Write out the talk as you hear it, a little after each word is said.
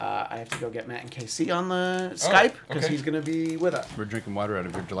have to go get Matt and KC on the Skype because he's going to be with us. We're drinking water out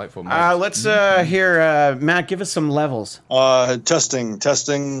of your delightful mug. Let's hear Matt. Give us some levels. Testing.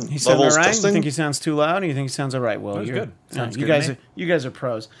 He sounds all right. Testing. You think he sounds too loud, or you think he sounds all right? Well, That was good. Sounds you good guys, to me. you guys are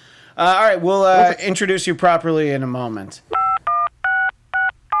pros. All right, we'll introduce you properly in a moment.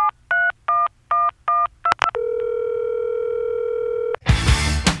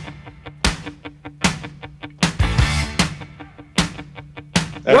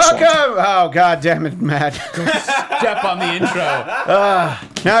 Excellent. Welcome! Oh, God damn it, Matt. Step on the intro.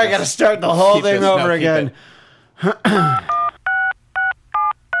 Now I got to start the whole Keep thing this. over No, keep again.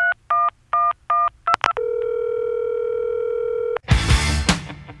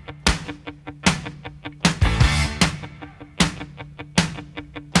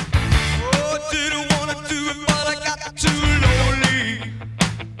 Oh, didn't wanna do it, but I got too lonely.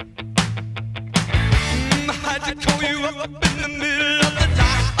 I had to call you up in the middle of the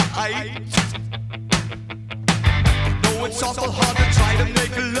night. No, it's awful hard to try to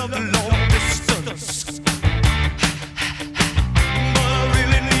make love long distance. But I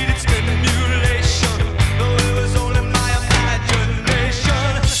really needed stimulation. Though it was only my imagination.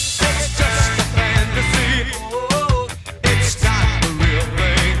 It's just a fantasy. It's not the real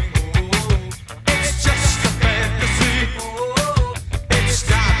thing. It's just a fantasy. It's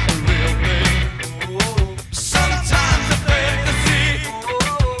not the real thing. Sometimes a fantasy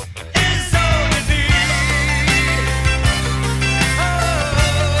is all you need.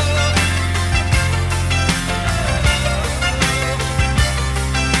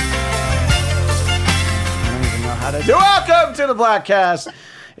 I don't even know how to do. Welcome to the Bladtcast.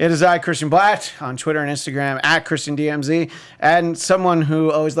 It is I, Christian Blatt, on Twitter and Instagram at ChristianDMZ, and someone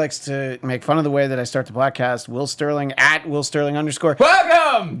who always likes to make fun of the way that I start the Bladtcast, Will Sterling at Will Sterling _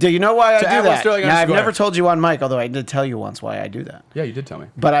 Welcome! Do you know why I do Will that? Sterling Now, I've _ never told you on mic, although I did tell you once why I do that. Yeah, you did tell me.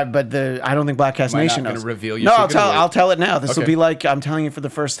 But I don't think Bladtcast Am I Nation not gonna knows. reveal your No, secret or what? I'll tell it now. This will Okay. be like I'm telling you for the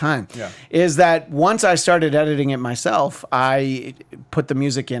first time. Yeah. Is that once I started editing it myself, I put the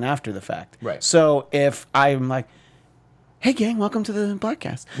music in after the fact. Right. So if I'm like, "Hey gang, welcome to the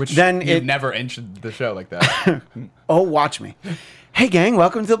Bladtcast," Which then you've it never entered the show like that. oh, watch me. Hey gang,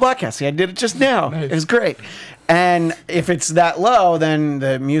 welcome to the Bladtcast. See, I did it just now. Nice. It was great. And if it's that low, then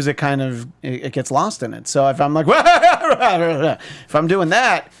the music kind of it gets lost in it. So if I'm like, if I'm doing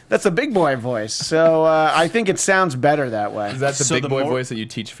that, that's a big boy voice. So I think it sounds better that way. Is that the So big the boy more- voice that you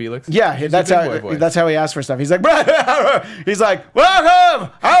teach Felix? Yeah, Use that's the big how boy voice. that's how he asks for stuff. He's like, welcome.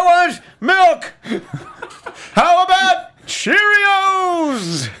 I want milk. How about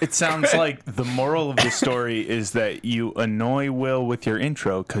Cheerios? It sounds like the moral of the story is that you annoy Will with your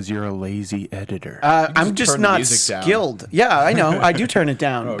intro because you're a lazy editor. I'm just turn the not music down. skilled. Yeah, I know. I do turn it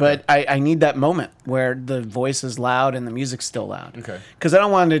down, Okay. but I need that moment where the voice is loud and the music's still loud. Okay. Because I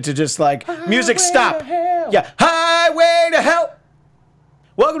don't want it to just like, music stop. Yeah, highway to hell.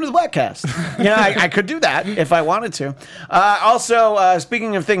 Welcome to the Bladtcast. Yeah, I could do that if I wanted to. Also,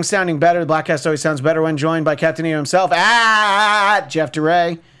 speaking of things sounding better, the Bladtcast always sounds better when joined by Captain EO himself, Jeff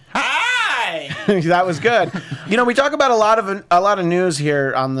DeRay. Hi! That was good. You know, we talk about a lot of news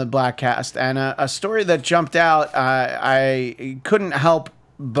here on the Bladtcast, and a story that jumped out, I couldn't help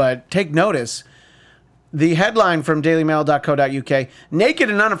but take notice. The headline from dailymail.co.uk, naked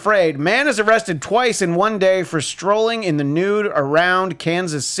and unafraid, man is arrested twice in one day for strolling in the nude around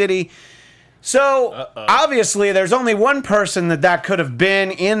Kansas City. So, obviously, there's only one person that could have been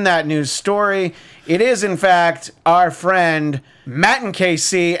in that news story. It is, in fact, our friend Matt and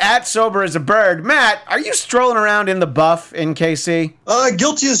KC at Sober as a Bird. Matt, are you strolling around in the buff in KC?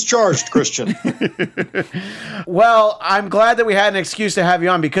 Guilty as charged, Christian. Well, I'm glad that we had an excuse to have you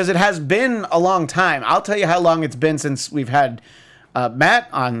on because it has been a long time. I'll tell you how long it's been since we've had Matt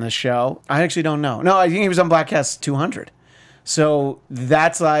on the show. I actually don't know. No, I think he was on Bladtcast 200. So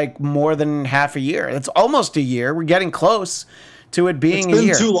that's like more than half a year. That's almost a year. We're getting close to it being a year.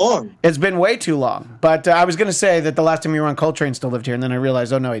 It's been too long. It's been way too long. But I was going to say that the last time you were on, Coltrane still lived here, and then I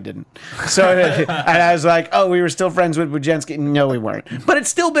realized, oh, no, he didn't. So and I was like, oh, we were still friends with Wojcinski. No, we weren't. But it's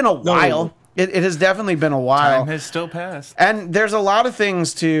still been a while. It has definitely been a while. Time has still passed. And there's a lot of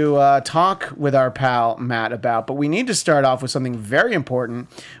things to talk with our pal Matt about, but we need to start off with something very important,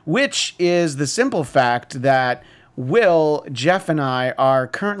 which is the simple fact that Will, Jeff, and I are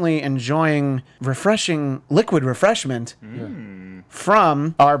currently enjoying refreshing liquid refreshment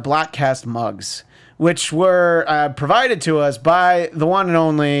from our Bladtcast mugs, which were provided to us by the one and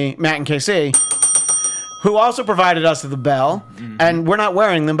only Matt and KC, who also provided us the bell, and we're not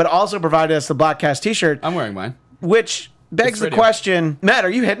wearing them, but also provided us the Bladtcast t-shirt, I'm wearing mine. which begs the radio. question, Matt, are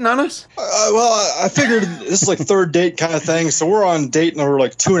you hitting on us? Well, I figured this is like third date kind of thing, so we're on date number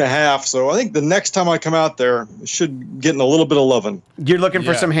like 2.5. So I think the next time I come out there, I should get in a little bit of loving. You're looking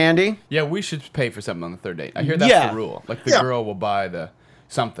for Yeah. some handy? Yeah, we should pay for something on the third date. I hear that's Yeah. the rule. Like the Yeah. girl will buy the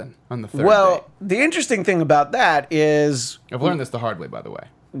something on the third Well, date. the interesting thing about that is, I've learned this the hard way, by the way.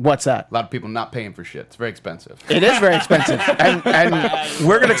 what's that? A lot of people not paying for shit. It's very expensive. It is very expensive. and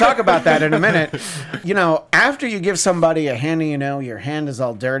we're going to talk about that in a minute. You know, after you give somebody a handy, you know, your hand is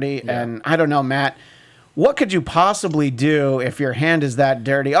all dirty. Yeah. And I don't know, Matt, what could you possibly do if your hand is that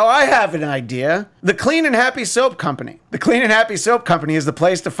dirty? Oh, I have an idea. The Clean and Happy Soap Company. The Clean and Happy Soap Company is the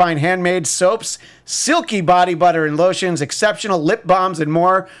place to find handmade soaps, silky body butter and lotions, exceptional lip balms, and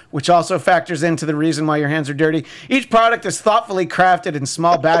more, which also factors into the reason why your hands are dirty. Each product is thoughtfully crafted in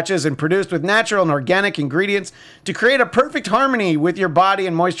small batches and produced with natural and organic ingredients to create a perfect harmony with your body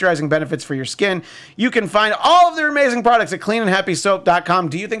and moisturizing benefits for your skin. You can find all of their amazing products at cleanandhappysoap.com.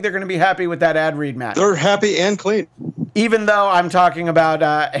 Do you think they're going to be happy with that ad read, Matt? They're happy and clean. Even though I'm talking about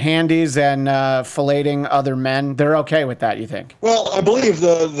handies and filleting other men, they're okay with that, you think? Well, I believe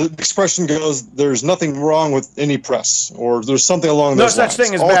the expression goes, there's nothing wrong with any press, or there's something along No those such lines.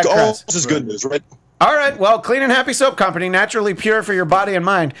 thing as all, bad all press. this is good news, right? All right, well, Clean and Happy Soap Company, naturally pure for your body and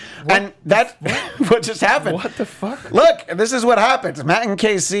mind. And that, what just happened? What the fuck? Look, this is what happens. Matt and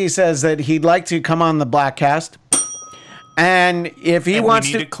KC says that he'd like to come on the Bladtcast. And if he And wants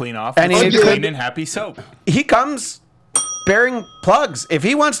we need to clean off and with he some needs to- clean and happy soap. he comes bearing plugs. If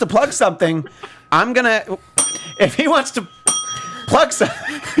he wants to plug something, I'm going to, if he wants to plug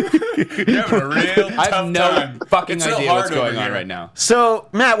something. You're having a real I tough have no time. fucking It's so idea hard what's going over on here. right now. So,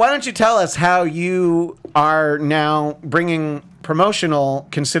 Matt, why don't you tell us how you are now bringing promotional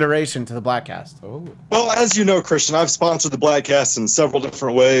consideration to the Bladtcast? Well, as you know, Christian, I've sponsored the Bladtcast in several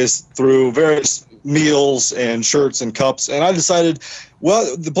different ways through various meals and shirts and cups, and I decided,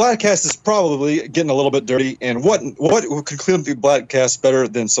 well, the Bladtcast is probably getting a little bit dirty, and what could clean up the Bladtcast better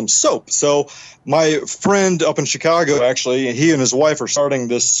than some soap? So my friend up in Chicago, actually, he and his wife are starting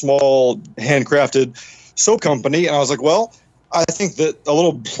this small handcrafted soap company, and I was like, well, I think that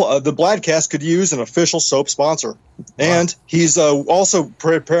the Bladtcast could use an official soap sponsor. And he's also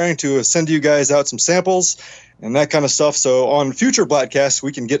preparing to send you guys out some samples and that kind of stuff. So on future Bladtcasts,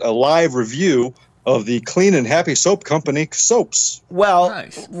 we can get a live review of the Clean and Happy Soap Company soaps. Well,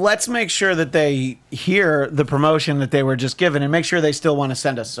 Nice. let's make sure that they hear the promotion that they were just given and make sure they still want to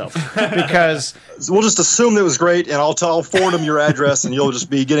send us soap. Because, So we'll just assume that it was great, and I'll forward them your address, and you'll just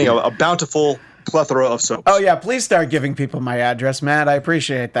be getting a bountiful plethora of soaps. oh yeah, please start giving people my address, Matt. I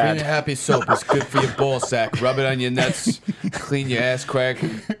appreciate Clean and that. Happy soap is good for your ball sack. Rub it on your nuts. Clean your ass crack.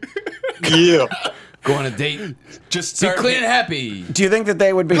 Yeah. Go on a date. Just Be start clean and happy. Do you think that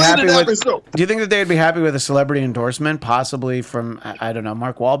they would be Clean happy and Happy with? soap. Do you think that they would be happy with a celebrity endorsement, possibly from I don't know,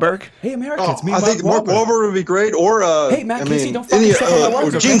 Mark Wahlberg? Hey, America, Oh, it's me, I think Mark Wahlberg would be great, or Hey, Matt Casey, don't fucking step on my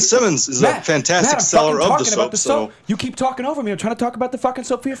words, or okay? Gene Simmons is a Matt, fantastic I'm seller fucking of the talking about soap. the So soap. You keep talking over me. I'm trying to talk about the fucking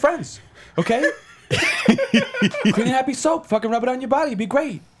soap for your friends. Okay? Clean and Happy soap. Fucking rub it on your body. It'd be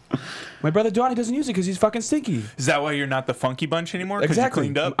great. My brother Donnie doesn't use it because he's fucking stinky. Is that why you're not the Funky Bunch anymore? 'Cause Exactly.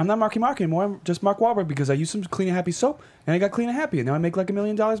 you cleaned up? I'm not Marky Mark anymore. I'm just Mark Wahlberg because I used some Clean and Happy soap and I got clean and happy. And now I make like $1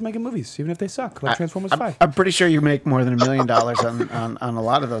 million making movies, even if they suck, like Transformers 5. I'm pretty sure you make more than $1 million on a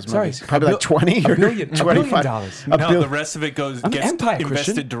lot of those Sorry, movies. Probably like 20 or $1 billion. $1 billion. 25. No, the rest of it gets Empire, invested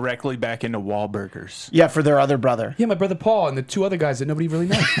Christian. directly back into Wahlburgers. Yeah, for their other brother. Yeah, my brother Paul and the two other guys that nobody really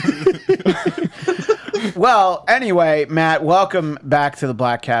knows. Well, anyway, Matt, welcome back to the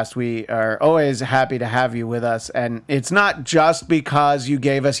Bladtcast. We are always happy to have you with us, and it's not just because you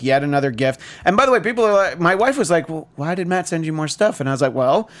gave us yet another gift. And by the way, people are like, my wife was like, "Well, why did Matt send you more stuff?" And I was like,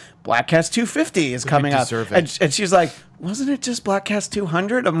 "Well, Bladtcast 250 is coming up," deserve it. and she's like, "Wasn't it just Bladtcast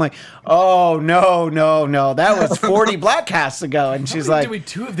 200?" I'm like, "Oh no, that was 40 Bladtcasts ago." And she's like, do we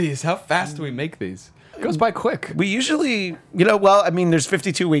do of these? How fast do we make these? It goes by quick. We usually, there's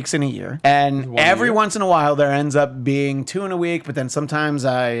 52 weeks in a year. And every year. once in a while, there ends up being 2 in a week. But then sometimes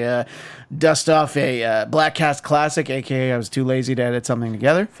I dust off a Bladtcast classic, a.k.a. I was too lazy to edit something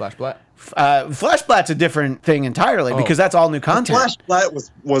together. Flash Blatt. Flashblatt's a different thing entirely because that's all new content. Flash Blatt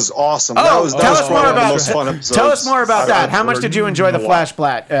was awesome. Oh, that was tell us more probably one of the about most fun episodes Tell us more about that. I've How much heard did you enjoy the in a while. Flash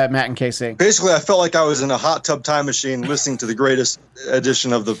Blatt, Matt and KC? Basically, I felt like I was in a hot tub time machine listening to the greatest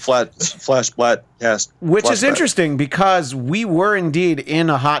edition of the Flash Blatt cast. Which Flash is Blatt. interesting because we were indeed in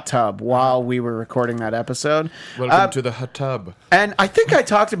a hot tub while we were recording that episode. Welcome to the hot tub. And I think I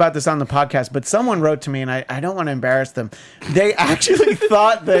talked about this on the podcast, but someone wrote to me, and I don't want to embarrass them. They actually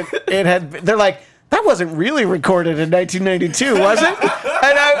thought that they're like, that wasn't really recorded in 1992, was it?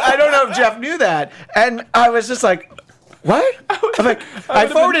 And I don't know if Jeff knew that. And I was just like, what? I'm like, I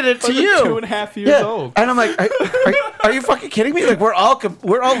forwarded it to you. 2.5 years old. And I'm like, are you fucking kidding me? Like, we're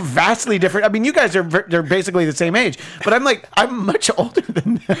all vastly different. I mean, you guys they're basically the same age, but I'm like, I'm much older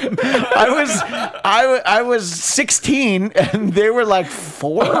than them. I was 16 and they were like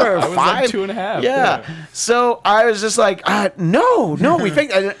 4 or 5. I was like 2.5. Yeah. So I was just like, no, we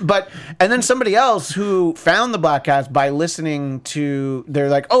think, and then somebody else who found the Bladtcast by listening to, they're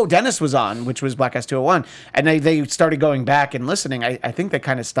like, oh, Dennis was on, which was Bladtcast 201, and they started going back and listening. I think they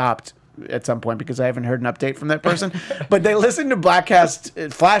kind of stopped at some point because I haven't heard an update from that person, but they listened to Bladtcast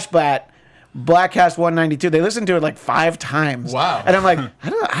Bladtcast 192. They listened to it like 5 times. Wow. And I'm like, I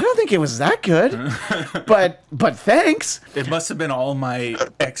don't think it was that good, but thanks. It must have been all my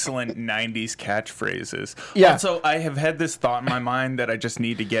excellent 90s catchphrases. Yeah. Also, I have had this thought in my mind that I just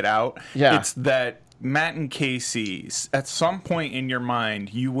need to get out. Yeah. It's that Matt and Casey, at some point in your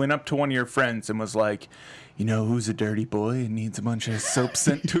mind, you went up to one of your friends and was like, you know who's a dirty boy and needs a bunch of soap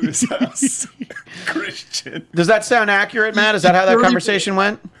sent to his house? Christian. Does that sound accurate, Matt? Is that how that conversation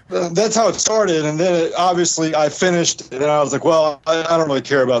went? That's how it started, and then obviously I finished, and then I was like, well, I don't really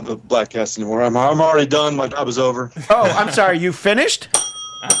care about the Bladtcast anymore. I'm already done. My job is over. Oh, I'm sorry. You finished?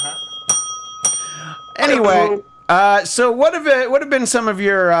 Anyway, so what have been some of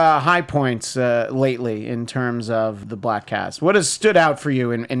your high points lately in terms of the Bladtcast? What has stood out for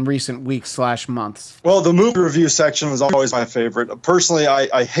you in recent weeks / months? Well, the movie review section was always my favorite. Personally,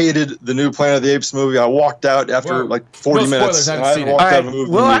 I hated the new Planet of the Apes movie. I walked out after like 40 minutes. I haven't I seen it. walked All out right, of a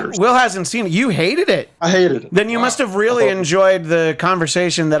movie in years. Will hasn't seen it. You hated it. I hated it. Then you must have really enjoyed the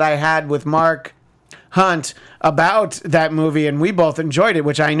conversation that I had with Mark Hunt about that movie, and we both enjoyed it,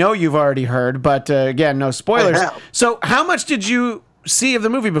 which I know you've already heard, but again, no spoilers. I have. So how much did you see of the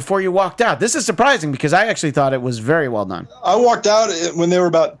movie before you walked out? This is surprising because I actually thought it was very well done. I walked out when they were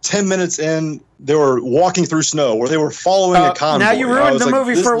about 10 minutes in. They were walking through snow, where they were following a convoy. now you I ruined was the like,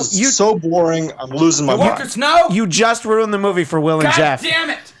 movie this for is you. So boring. I'm losing my Walk through mind. snow? You just ruined the movie for Will and God Jeff.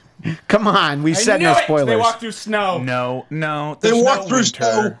 damn it! Come on, we said no spoilers. They walk through snow. No. They there's walked no through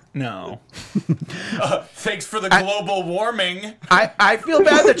winter. snow. No. Thanks for the global warming. I feel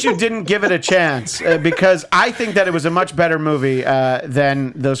bad that you didn't give it a chance because I think that it was a much better movie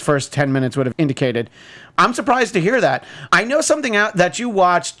than those first 10 minutes would have indicated. I'm surprised to hear that. I know something out that you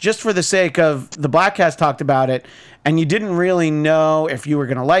watched just for the sake of the Bladtcast talked about it, and you didn't really know if you were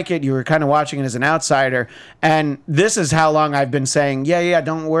going to like it. You were kind of watching it as an outsider. And this is how long I've been saying, yeah,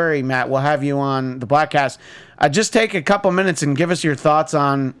 don't worry, Matt. We'll have you on the Bladtcast. Just take a couple minutes and give us your thoughts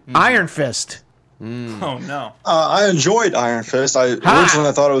on Iron Fist. Oh, no. I enjoyed Iron Fist. Originally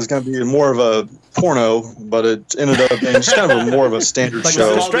I thought it was going to be more of a porno, but it ended up being just kind of more of a standard Like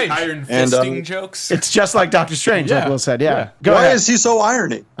show. Doctor All the Strange. iron And, fisting jokes. It's just like Doctor Strange, like Yeah. Will said. Yeah. Yeah. Go Why ahead. is he so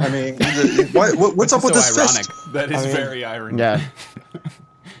irony? I mean, what's up with so this ironic. fist? That is I mean, very ironic. Yeah.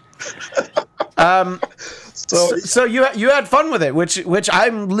 So, You had fun with it, which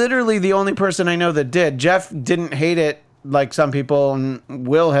I'm literally the only person I know that did. Jeff didn't hate it like some people, and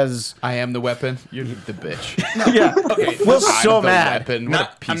Will has. I am the weapon. You're the bitch. Yeah. Okay, Will's I'm so the mad. weapon. What a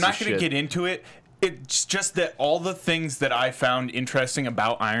I'm piece not of going to shit. get into it. It's just that all the things that I found interesting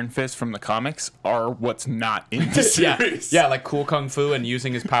about Iron Fist from the comics are what's not in the Yeah, series. yeah, like cool kung fu and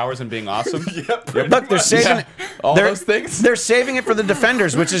using his powers and being awesome. Yep. Look, they're saving it. All they're- those things. They're saving it for the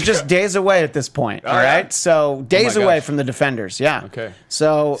Defenders, which is just days away at this point. All yeah. right, so days my away gosh. from the Defenders. Yeah. Okay.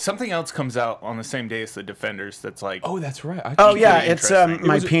 So. Something else comes out on the same day as the Defenders that's like, Oh, that's right. Oh yeah, pretty it's interesting.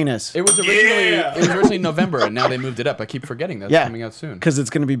 my was- penis. It was originally Yeah. it was originally November, and now they moved it up. I keep forgetting that's Yeah, coming out soon. because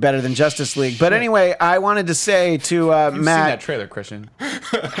it's going to be better than Justice League. But anyway, I wanted to say to You've seen that Matt, trailer, Christian.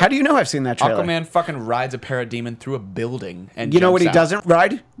 how do you know I've seen that trailer? Aquaman fucking rides a parademon through a building and You know what he jumps out. doesn't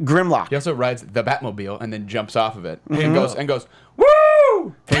ride? Grimlock. He also rides the Batmobile and then jumps off of it and goes,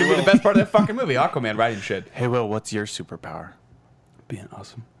 woo! Hey, the best part of that fucking movie, Aquaman riding shit. hey, Will, what's your superpower? Being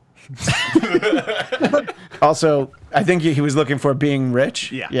awesome. Also, I think he was looking for being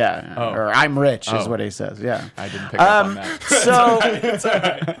rich. Yeah. Yeah. Oh. Or I'm rich is Oh. what he says. Yeah. I didn't pick up on that. So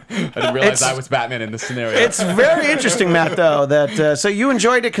I didn't realize It's- I was Batman in this scenario. it's very interesting, Matt, though, that so you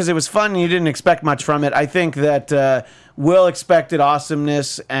enjoyed it because it was fun and you didn't expect much from it. I think that Will expected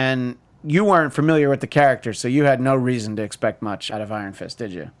awesomeness and you weren't familiar with the character, so you had no reason to expect much out of Iron Fist,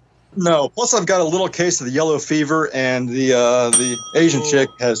 did you? no. Plus, I've got a little case of the yellow fever, and the Asian chick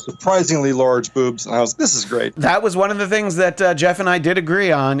has surprisingly large boobs. And this is great. That was one of the things that Jeff and I did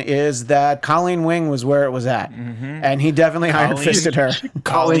agree on is that Colleen Wing was where it was at. And he definitely Iron Fisted her.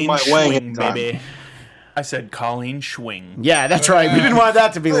 Colleen my wang Schwing, anytime. baby. I said Colleen Schwing. Yeah, that's right. We didn't want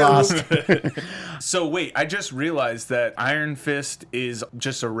that to be lost. So wait, I just realized that Iron Fist is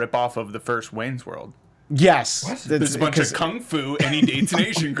just a ripoff of the first Wayne's World. Yes. There's a bunch of kung fu, and he dates an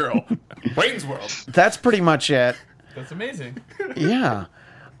Asian girl. Wayne's World. That's pretty much it. That's amazing. Yeah.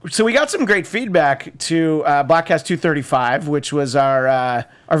 So we got some great feedback to Bladtcast 235, which was our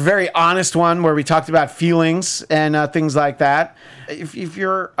very honest one where we talked about feelings and things like that. If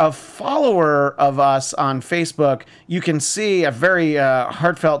you're a follower of us on Facebook, you can see a very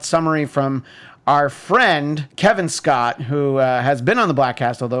heartfelt summary from our friend Kevin Scott, who has been on the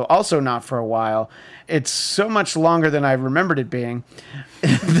Bladtcast, although also not for a while. It's so much longer than I remembered it being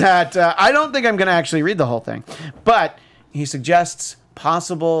that I don't think I'm going to actually read the whole thing. But he suggests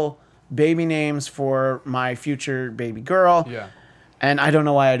possible baby names for my future baby girl. Yeah. And I don't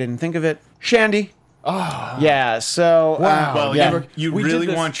know why I didn't think of it. Shandy. Oh. Yeah, so... Well, yeah. you We really did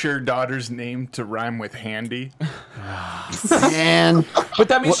this- want your daughter's name to rhyme with handy? Man. But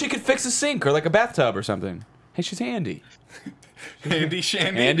that means she could fix a sink or like a bathtub or something. Hey, she's handy. Handy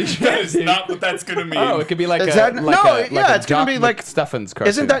Shandy? Handy That is Shandy. not what that's going to mean. Oh, it could be like Is a... that- like no, a, like yeah, a it's gonna be Doc like- McStuffins cartoon.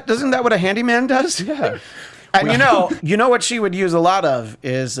 Isn't that what a handyman does? Yeah. And you know what she would use a lot of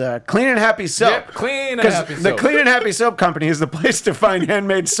is Clean and Happy soap. Yep, Clean and 'Cause Happy the soap. Clean and Happy Soap Company is the place to find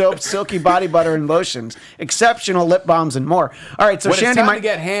handmade soap, silky body butter and lotions, exceptional lip balms, and more. All right, so When it's Shandy time might to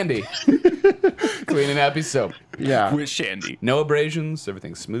get handy. Clean and Happy soap. yeah. With Shandy. No abrasions.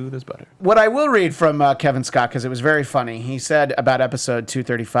 Everything's smooth as butter. What I will read from Kevin Scott, because it was very funny, he said about episode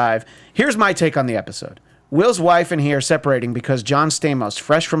 235, here's my take on the episode. Will's wife and he are separating because John Stamos,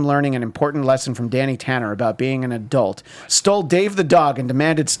 fresh from learning an important lesson from Danny Tanner about being an adult, stole Dave the dog and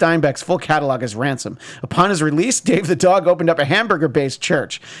demanded Steinbeck's full catalog as ransom. Upon his release, Dave the dog opened up a hamburger-based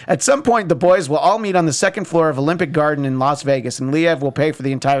church. At some point, the boys will all meet on the second floor of Olympic Garden in Las Vegas, and Liev will pay for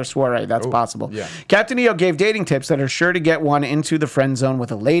the entire soiree. That's possible. yeah. Captain EO gave dating tips that are sure to get one into the friend zone with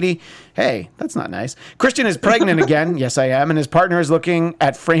a lady. Hey, that's not nice. Christian is pregnant again. Yes, I am. And his partner is looking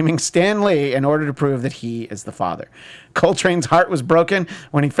at framing Stan Lee in order to prove that he is the father. Coltrane's heart was broken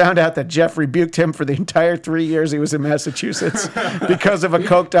when he found out that Jeff rebuked him for the entire 3 years he was in Massachusetts because of a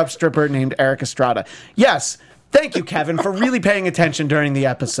coked up stripper named Eric Estrada. Yes. Thank you, Kevin, for really paying attention during the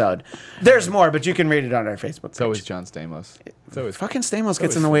episode. There's more, but you can read it on our Facebook page. So is John Stamos. So is Fucking Stamos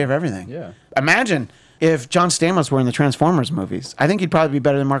gets in the way of everything. Yeah. Imagine if John Stamos were in the Transformers movies. I think he'd probably be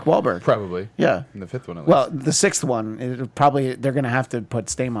better than Mark Wahlberg. probably. Yeah. In the fifth one, at least. Well, the sixth one, they're going to have to put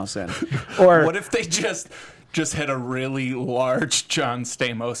Stamos in. Or What if they just had a really large John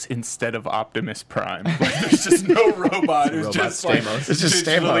Stamos instead of Optimus Prime? Like, there's just no robot. It's Robot just Stamos. like It's just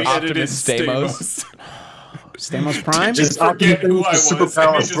digitally Stamos. edited Optimus Stamos. Stamos Prime? Just forget who I was. Superpower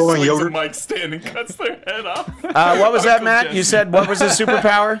And he of just throwing swings a yogurt. mic stand and cuts their head off. What was that, Uncle Matt? Jesse. You said what was his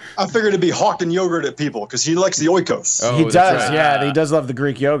superpower? I figured it'd be hawking yogurt at people because he likes the oikos. Oh, He that's does, right. yeah. He does love the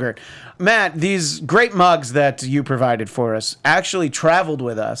Greek yogurt. Matt, these great mugs that you provided for us actually traveled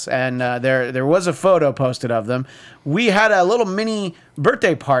with us, and there was a photo posted of them. We had a little mini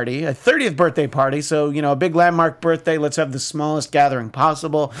birthday party, a 30th birthday party, so, a big landmark birthday. Let's have the smallest gathering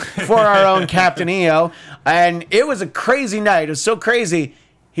possible for our own Captain EO, and it was a crazy night. It was so crazy.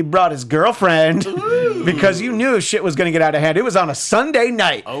 He brought his girlfriend because you knew shit was going to get out of hand. It was on a Sunday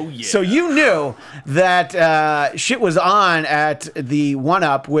night. Oh, yeah. So you knew that shit was on at the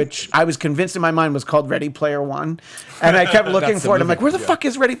 1-Up, which I was convinced in my mind was called Ready Player One. And I kept looking That's the for it. I'm movie, like, where the yeah. fuck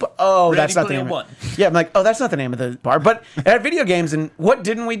is Ready Player? Oh, Ready that's not the Player name of One. it. Yeah, I'm like, oh, that's not the name of the bar. But it had video games, and what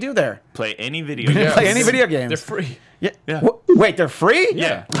didn't we do there? Play any video We didn't game. play any video games. They're free. Yeah. Yeah. Wait, they're free?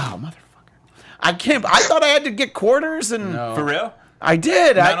 Yeah. Oh, motherfucker. I can't. I thought I had to get quarters, and For real? I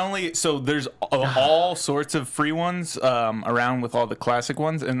did. Not only so, there's all sorts of free ones around with all the classic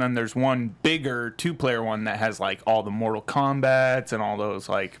ones, and then there's one bigger 2-player one that has like all the Mortal Kombats and all those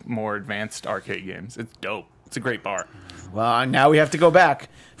like more advanced arcade games. It's dope. It's a great bar. Well, now we have to go back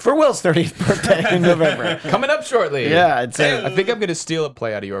for Will's 30th birthday in November. Coming up shortly. Yeah, it's I think I'm going to steal a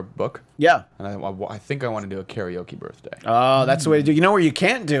play out of your book. yeah. And I think I want to do a karaoke birthday. Oh, that's the way to do. You know where you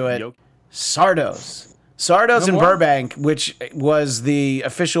can't do it? Yo. Sardo's. Sardo's in more? Burbank, which was the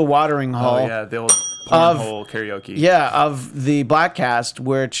official watering hole. Oh yeah, the old pornhole karaoke. Yeah, of the Bladtcast,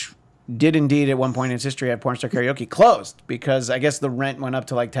 which did indeed at one point in its history have Porn Star Karaoke, closed because I guess the rent went up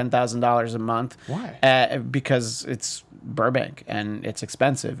to like $10,000 a month. Why? Because it's Burbank and it's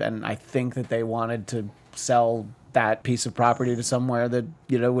expensive, and I think that they wanted to sell that piece of property to somewhere that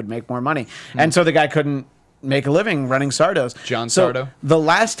would make more money, and so the guy couldn't make a living running Sardo's. John So Sardo? the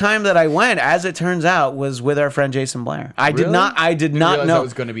last time that I went, as it turns out, was with our friend Jason Blair. I did Really? not Didn't know realize that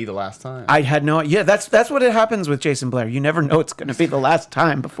was going to be the last time. I had no. Yeah, that's what it happens with Jason Blair. You never know it's going to be the last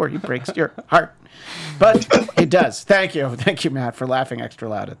time before he breaks your heart. But it does. Thank you, Matt, for laughing extra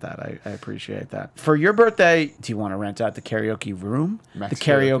loud at that. I appreciate that. For your birthday, do you want to rent out the karaoke room? Max the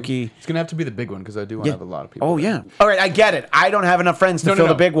karaoke. It's gonna have to be the big one because I do want to have a lot of people. Oh there. yeah. All right, I get it. I don't have enough friends to fill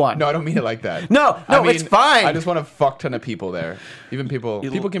the big one. No, I don't mean it like that. No, I mean, it's fine. I just want a fuck ton of people there. Even people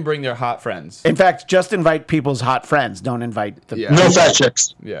can bring their hot friends. In fact, just invite people's hot friends. Don't invite the. Yeah. No fat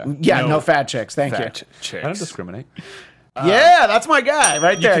chicks. Yeah, no fat chicks. Thank you. I don't discriminate. Yeah, that's my guy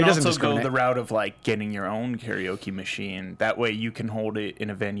right You there. can He doesn't also go discriminate. the route of like getting your own karaoke machine. That way you can hold it in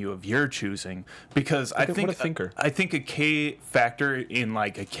a venue of your choosing. Because I what think a thinker. I think a K factor in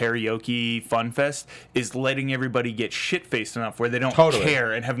like a karaoke fun fest is letting everybody get shit faced enough where they don't Totally.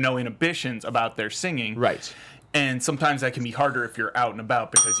 care and have no inhibitions about their singing. Right. And sometimes that can be harder if you're out and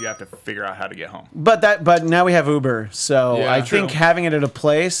about because you have to figure out how to get home. But now we have Uber, so Yeah, I true. think having it at a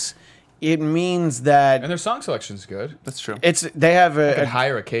place, it means that And their song selection's good. That's true. they have I could a.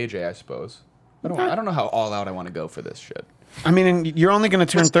 hire a KJ, I suppose. I don't know how all out I want to go for this shit. I mean, you're only going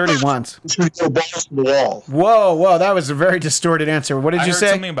to turn 30 once. Should go balls to the wall. Whoa, that was a very distorted answer. What did I you heard say?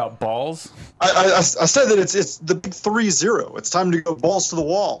 something about balls. I said that it's the big 3-0. It's time to go balls to the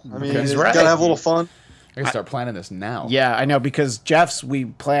wall. I mean, That's you right. gotta have a little fun. I can start planning this now. Yeah, I know, because Jeff's, we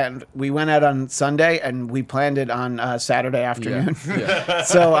went out on Sunday and we planned it on Saturday afternoon. Yeah.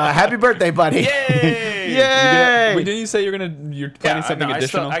 So happy birthday, buddy. Yay! Yay! Wait, didn't you say you're planning something no,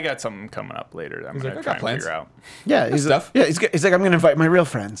 additional? I got something coming up later that I'm going like, to I try got and plans. figure out. Yeah, he's stuff. Yeah, he's like, I'm going to invite my real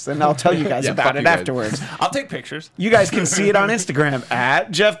friends, and I'll tell you guys Yeah, about fuck it you guys. afterwards. I'll take pictures. You guys can see it on Instagram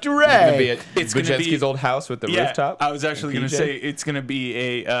at Jeff Gonna be Duray. at It's gonna Bajensky's be- old house with the rooftop. I was actually going to PJ? say it's going to be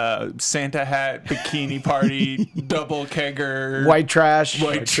a Santa hat bikini party, double kegger, White trash.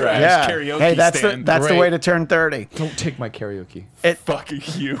 white trash Yeah. karaoke Hey, that's stand. the Great. way to turn 30. Don't take my karaoke. Fucking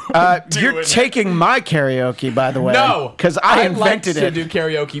you. You're Doing it. taking my karaoke, by the way. No, because I I'd like invented to it. do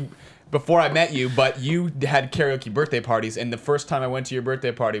karaoke before I met you, but you had karaoke birthday parties, and the first time I went to your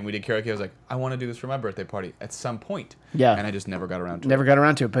birthday party and we did karaoke, I was like, I want to do this for my birthday party at some point. Yeah. and I just never got around to Never it. got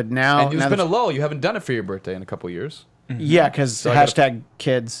around to it, but now. And now it's been a that- lull. You haven't done it for your birthday in a couple years. yeah, because I gotta- hashtag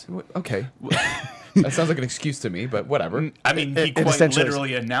kids. Okay. That sounds like an excuse to me, but whatever. I mean, he it quite essentially is.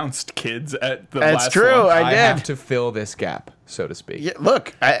 literally announced kids at the That's last true, one. I did. have to fill this gap, so to speak. Yeah,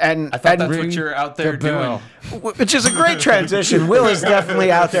 look, I thought that's and what you're out there the doing. bell. which is a great transition. Will is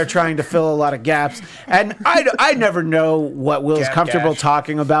definitely out there trying to fill a lot of gaps, and I never know what Will's Gap comfortable gash.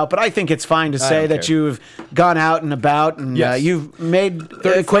 talking about, but I think it's fine to say don't that care. you've gone out and about and Yes. you've made 30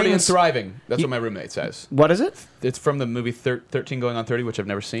 and acquaintance. thriving. That's what my roommate says. What is it? It's from the movie 13 Going on 30, which I've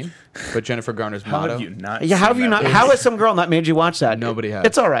never seen. But Jennifer Garner's How motto. have you not? Yeah, how have seen you that not? movie? How has some girl not made you watch that? Nobody has.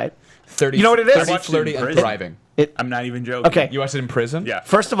 It's all right. 30, You know what it is? 30, Watched it in flirty, and prison. thriving. I'm not even joking. Okay. You watched it in prison? Yeah.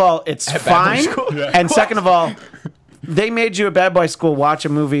 First of all, it's At Bad Boy fine, School? Yeah. and second of all, they made you at Bad Boy School watch a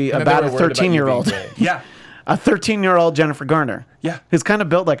movie And then they about were a worried about you being 13-year-old. gay. Yeah. A 13-year-old Jennifer Garner. Yeah. Who's kind of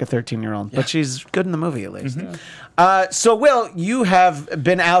built like a 13-year-old, but she's good in the movie at least. So, Will, you have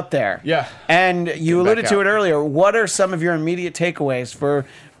been out there. Yeah. And you alluded back to out. it earlier. What are some of your immediate takeaways for,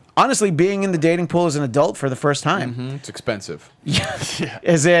 honestly, being in the dating pool as an adult for the first time? It's expensive.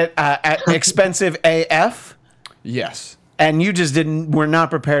 Is it expensive AF? Yes. And you just were not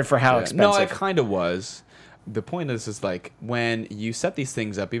prepared for how expensive. No, I kind of was. The point is like when you set these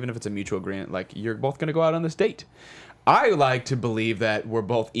things up, even if it's a mutual agreement, like you're both going to go out on this date. I like to believe that we're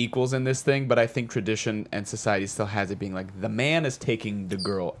both equals in this thing, but I think tradition and society still has it being like the man is taking the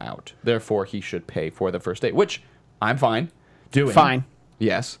girl out, therefore he should pay for the first date, which I'm fine doing. Fine.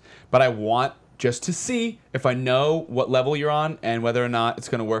 Yes, but I want just to see if I know what level you're on and whether or not it's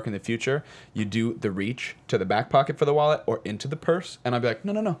going to work in the future. You do the reach to the back pocket for the wallet or into the purse, and I'll be like,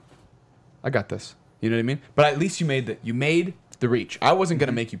 no, I got this. You know what I mean? But at least you made the reach. I wasn't going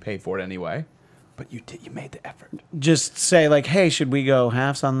to make you pay for it anyway, but you did. You made the effort. Just say, like, hey, should we go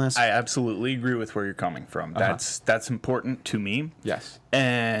halves on this? I absolutely agree with where you're coming from. That's important to me. Yes.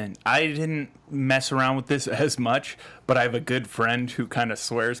 And I didn't mess around with this as much, but I have a good friend who kind of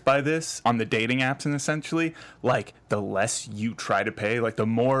swears by this on the dating apps, and essentially, like, the less you try to pay, like, the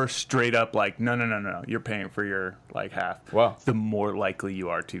more straight up, like, no, you're paying for your, like, half. Wow. The more likely you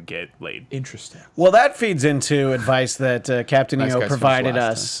are to get laid. Interesting. Well, that feeds into advice that Captain Nice EO guys provided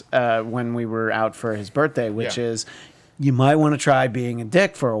finished us when we were out for his birthday, which Yeah. is you might want to try being a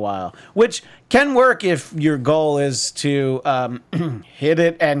dick for a while, which can work if your goal is to hit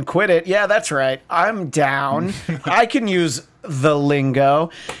it and quit it. Yeah, that's right. I'm down. I can use the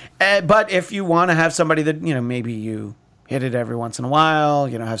lingo. But if you want to have somebody that, maybe you hit it every once in a while,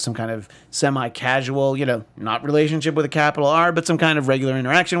 have some kind of semi-casual, not relationship with a capital R, but some kind of regular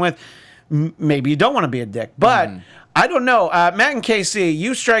interaction with, maybe you don't want to be a dick. But I don't know. Matt and KC,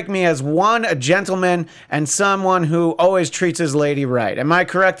 you strike me as one, a gentleman, and someone who always treats his lady right. Am I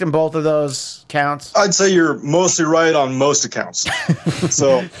correct in both of those counts? I'd say you're mostly right on most accounts.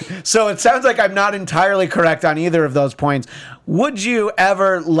 So So it sounds like I'm not entirely correct on either of those points. Would you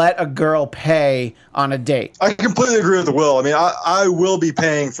ever let a girl pay on a date? I completely agree with Will. I mean, I will be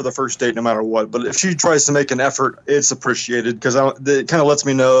paying for the first date no matter what. But if she tries to make an effort, it's appreciated because it kind of lets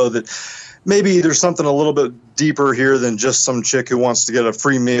me know that maybe there's something a little bit deeper here than just some chick who wants to get a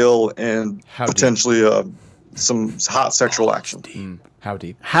free meal and potentially some hot sexual action. How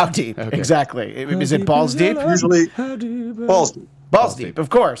deep? How deep? Okay. Exactly. Is it balls deep? Usually, balls deep. Balls deep, of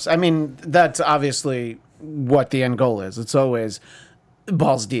course. I mean, that's obviously what the end goal is. It's always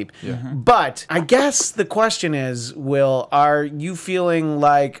balls deep. Yeah. But I guess the question is, Will, are you feeling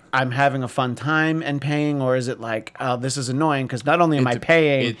like I'm having a fun time and paying, or is it like, oh, this is annoying because not only am I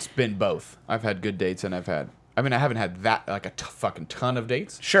paying... It's been both. I've had good dates and I haven't had that, like a fucking ton of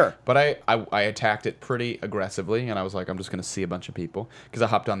dates. Sure. But I attacked it pretty aggressively and I was like, I'm just going to see a bunch of people because I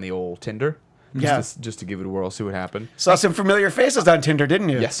hopped on the old Tinder. Just to give it a whirl, see what happened. Saw some familiar faces on Tinder, didn't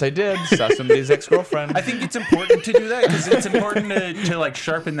you? Yes, I did. Saw somebody's ex-girlfriend. I think it's important to do that because it's important to like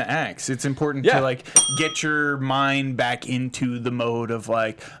sharpen the axe. It's important to like get your mind back into the mode of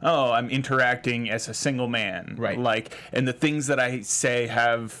like, oh, I'm interacting as a single man, right? Like, and the things that I say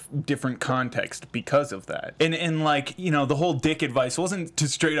have different context because of that. And like, you know, the whole dick advice wasn't to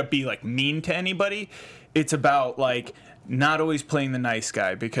straight up be like mean to anybody. It's about like not always playing the nice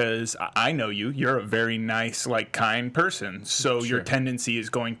guy because I know you're a very nice, like, kind person. So your tendency is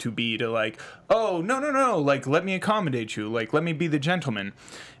going to be to like, oh, no, like, let me accommodate you. Like, let me be the gentleman.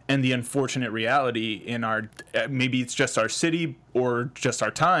 And the unfortunate reality in our, maybe it's just our city or just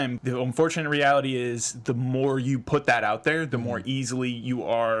our time, the unfortunate reality is the more you put that out there, the more easily you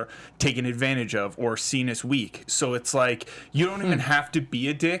are taken advantage of or seen as weak. So it's like, you don't even have to be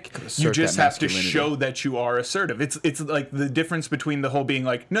a dick. You just have to show that you are assertive. It's like the difference between the whole being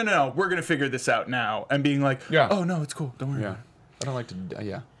like, no, we're going to figure this out now, and being like, oh, no, it's cool. Don't worry about it. I don't like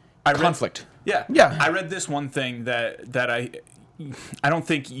to, conflict. Yeah. I read this one thing that I don't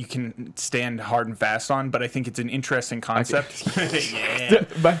think you can stand hard and fast on, but I think it's an interesting concept. Yeah.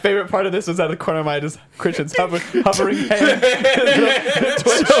 My favorite part of this was out of the corner of my eye, just Christian's hovering hand.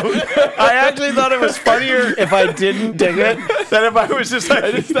 I actually thought it was funnier if I didn't dig it than if I was just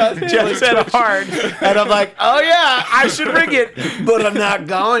like, just said hard. And I'm like, oh yeah, I should ring it, but I'm not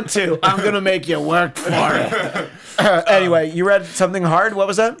going to. I'm going to make you work for it. Anyway, you read something hard? What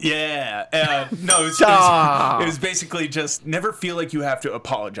was that? Yeah. No, it was basically just never feel like you have to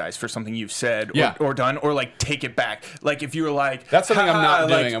apologize for something you've said or done, or like take it back. Like if you were like, that's something I'm not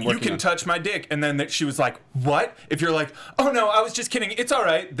doing. Like, I'm working you can on. touch my dick, and then she was like, what? If you're like, oh no, I was just kidding. It's all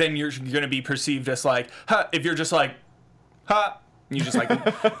right. Then you're going to be perceived as like, huh. If you're just like, huh. You just like,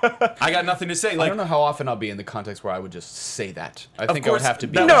 I got nothing to say. Like, I don't know how often I'll be in the context where I would just say that. I think I would have to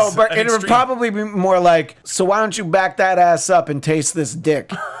be. No, but it would probably be more like, so why don't you back that ass up and taste this dick?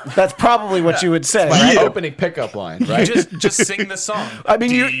 That's probably what you would say. My opening pickup line, right? just sing the song. I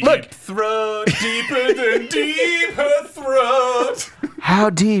mean, you look. Throat, deeper than deep her throat. How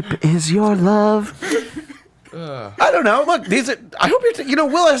deep is your love? I don't know. Look, these are. I hope you're.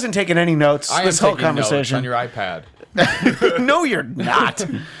 Will hasn't taken any notes this whole conversation on your iPad. No, you're not.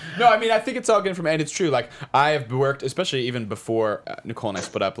 No, I mean, I think it's all good and it's true. Like, I have worked, especially even before Nicole and I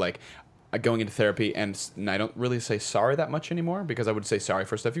split up, like, going into therapy, and I don't really say sorry that much anymore because I would say sorry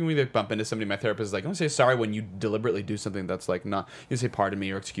for stuff. Even when you bump into somebody, my therapist is like, don't say sorry when you deliberately do something that's like not, you say pardon me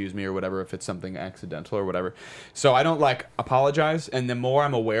or excuse me or whatever if it's something accidental or whatever. So I don't like apologize, and the more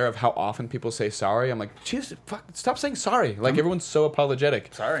I'm aware of how often people say sorry, I'm like, Jesus, fuck, stop saying sorry. Like, everyone's so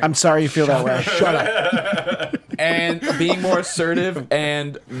apologetic. Sorry. I'm sorry you feel that way. Shut up. And being more assertive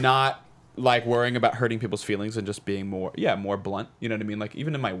and not like worrying about hurting people's feelings and just being more blunt. You know what I mean? Like,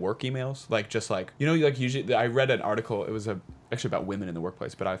 even in my work emails, like, just like, you know, like, usually I read an article, it was actually about women in the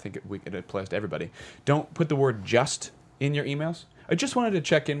workplace, but I think it applies to everybody. Don't put the word just in your emails. I just wanted to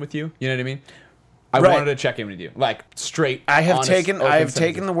check in with you. You know what I mean? I wanted to check in with you, like, straight. I have honest,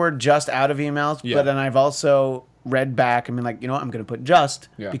 taken the word just out of emails, but then I've also read back and been like, you know what, I'm going to put just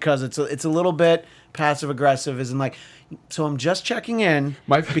because it's a little bit passive aggressive, isn't like, so I'm just checking in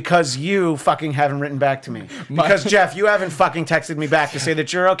because you fucking haven't written back to me. Because Jeff, you haven't fucking texted me back to say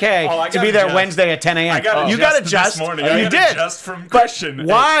that you're okay to be there Wednesday at 10 a.m. You got adjust this morning. You did. Just from Christian.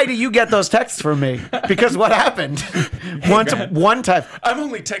 Why do you get those texts from me? Because what happened? One time. I'm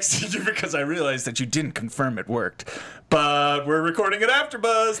only texting you because I realized that you didn't confirm it worked. But we're recording at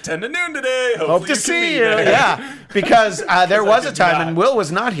AfterBuzz, 10 to noon today. Hopefully Hope to see you. Yeah, because there was a time, and Will was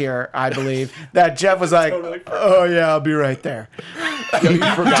not here, I believe, that Jeff was like, "Oh yeah, I'll be right there."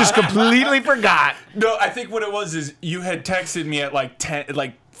 Just completely forgot. No, I think what it was is you had texted me at like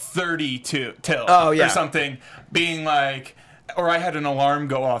 30 till yeah. or something, being like, or I had an alarm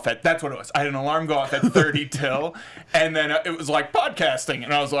go off at, that's what it was. I had an alarm go off at 30 till, and then it was like podcasting,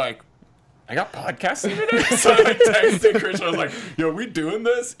 and I was like, I got podcasting today? So I texted Christian, I was like, yo, we doing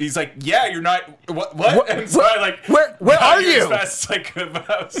this? He's like, yeah, you're not, what? And so I like, where are you? As fast as I could, but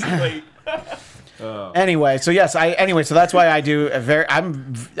I was late. Anyway, so yes, so that's why I do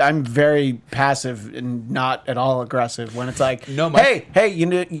I'm very passive and not at all aggressive when it's like, hey, you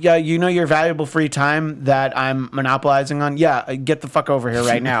know your valuable free time that I'm monopolizing on? Yeah, get the fuck over here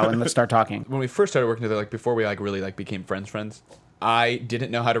right now and let's start talking. When we first started working together, like before we like really like became friends, I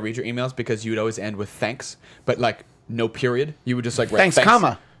didn't know how to read your emails because you would always end with thanks, but like no period. You would just like write thanks,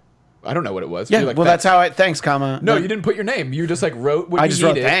 comma. I don't know what it was. Yeah, like, well, thanks. that's how thanks, comma. No, you didn't put your name. You just like wrote what I you just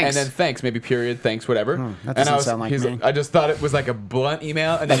wrote needed, thanks. and then thanks, maybe period, thanks, whatever. That doesn't sound like me. I just thought it was like a blunt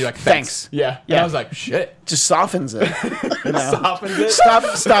email, and then you're like, Thanks. Yeah. And I was like, shit. Just softens it. You know? Softens it.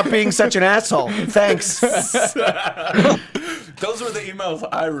 Stop being such an asshole. Thanks. Those were the emails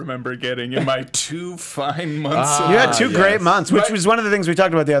I remember getting in my 2 fine months. You had 2 great months, which was one of the things we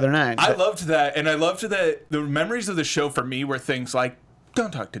talked about the other night. I loved that, and I loved that the memories of the show for me were things like,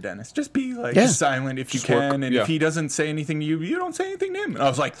 don't talk to Dennis. Just be like silent if you can, and if he doesn't say anything to you, you don't say anything to him. And I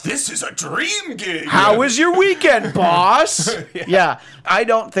was like, this is a dream gig. How was your weekend, boss? Yeah, I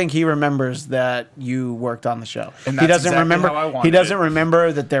don't think he remembers that you worked on the show. And he that's doesn't exactly remember. how I wanted He doesn't it.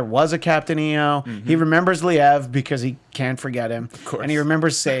 remember that there was a Captain EO. He remembers Liev because he can't forget him, of course. and he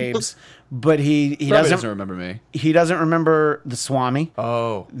remembers Sabes, but he Probably doesn't remember me. He doesn't remember the Swami.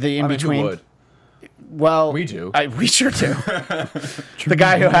 Oh, The in I mean, between. who would? Well, We do. We sure do. The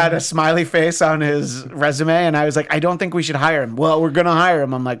guy who had a smiley face on his resume, and I was like, I don't think we should hire him. Well, we're gonna hire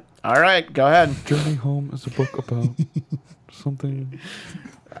him. I'm like, all right, go ahead. Journey Home is a book about something.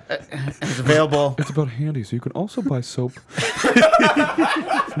 It's available. It's about handy, so you can also buy soap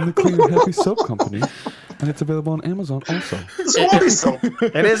from the Clean and Happy Soap Company, and it's available on Amazon also. Swami soap.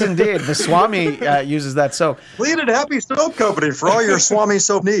 It is indeed. The Swami uses that soap. Clean and Happy Soap Company for all your Swami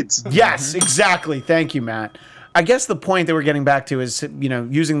soap needs. Yes, exactly. Thank you, Matt. I guess the point that we're getting back to is,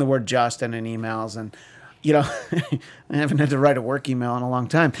 using the word just in emails, and I haven't had to write a work email in a long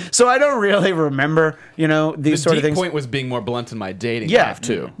time, so I don't really remember, these sort of things. The point was being more blunt in my dating Yeah, life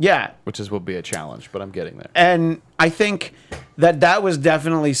too. yeah. Which will be a challenge, but I'm getting there. And I think that was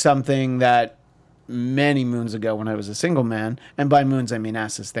definitely something that many moons ago when I was a single man, and by moons I mean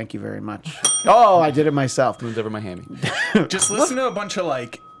asses. Thank you very much. Oh, I did it myself. Moon's over my hammy. Just listen to a bunch of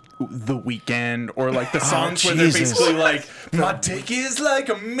like The Weeknd or like the songs where they're Jesus. basically like, my dick is like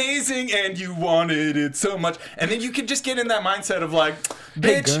amazing and you wanted it so much, and then you can just get in that mindset of like,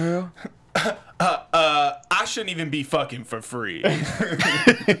 bitch, Girl. Uh, I shouldn't even be fucking for free.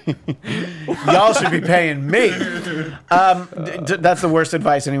 Y'all should be paying me. That's the worst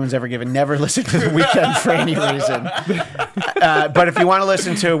advice anyone's ever given. Never listen to The Weeknd for any reason. But if you want to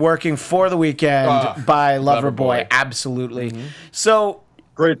listen to Working for the Weekend by Loverboy, Loverboy. absolutely. So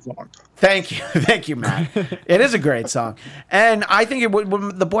Great song. thank you, Matt. It is a great song, and I think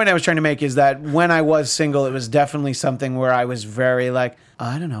the point I was trying to make is that when I was single, it was definitely something where I was very like,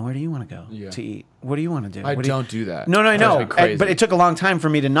 I don't know, where do you want to go to eat? What do you want to do? I What do you- don't do that. No, I Drives know. me crazy. But it took a long time for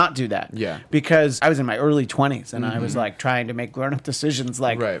me to not do that. Yeah. Because I was in my early 20s and I was like trying to make grown-up decisions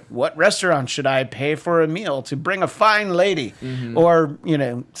like, Right. what restaurant should I pay for a meal to bring a fine lady? Or,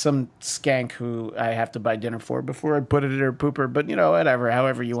 some skank who I have to buy dinner for before I put it in her pooper. But, whatever,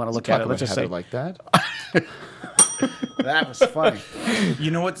 however you want to look at Talk it. about Let's just Heather say like that. that was funny.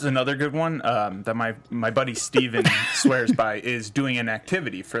 You know what's another good one that my buddy Steven swears by is doing an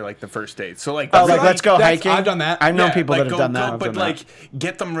activity for like the first date. So like, Oh, like, let's go That's- hiking. I've done that. I've known yeah, people like, that have go- done that. go, but done that. like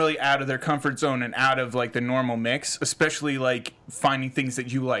get them really out of their comfort zone and out of like the normal mix, especially like finding things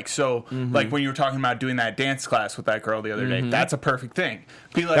that you like. So like when you were talking about doing that dance class with that girl the other day, that's a perfect thing.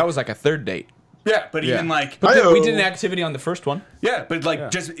 Be like, That was like a third date. yeah, but even like, But then we Hi-yo. did an activity on the first one. yeah, but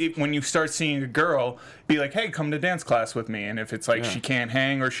like when you start seeing a girl, be like, hey, come to dance class with me. And if it's like she can't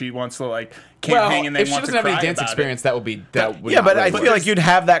hang or she wants to like can't hang and they if she want to doesn't have cry any dance about experience, it. that would be would Yeah, not but really I work. feel like you'd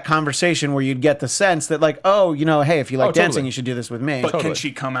have that conversation where you'd get the sense that, like, oh, hey, if you like totally. dancing, you should do this with me. But Totally. can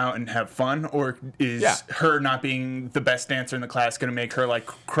she come out and have fun, or is her not being the best dancer in the class going to make her like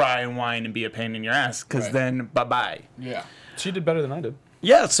cry and whine and be a pain in your ass? Because then, bye bye. Yeah, she did better than I did.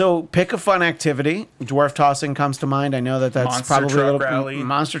 Yeah, so pick a fun activity. Dwarf tossing comes to mind. I know that's Monster probably truck a little rally.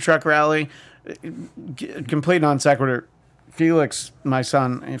 monster truck rally. Complete non sequitur. Felix, my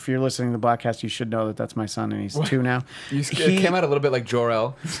son, if you're listening to the Bladtcast, you should know that that's my son, and he's 2 now. You came out a little bit like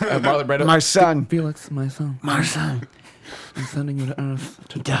Jor-El. Marlon Brando. My son. Felix, my son. My son. I'm sending you to Earth.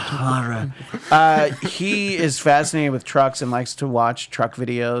 He is fascinated with trucks and likes to watch truck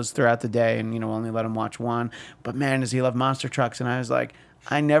videos throughout the day, and only let him watch one. But man, does he love monster trucks? And I was like,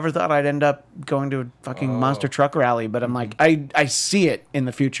 I never thought I'd end up going to a fucking monster truck rally, but I'm like, I see it in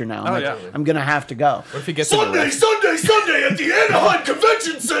the future now. I'm I'm gonna have to go. What if he gets Sunday at the Anaheim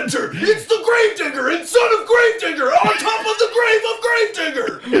Convention Center. It's the Gravedigger and son of Gravedigger on top of the grave of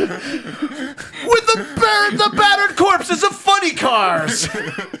Gravedigger. With the battered corpses of funny cars.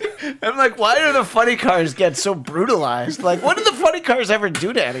 I'm like, why do the funny cars get so brutalized? Like, what did the funny cars ever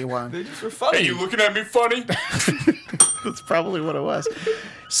do to anyone? They just were funny. Hey, you looking at me funny? That's probably what it was.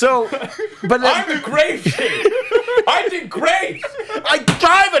 So, but I'm the grave king. I did great. I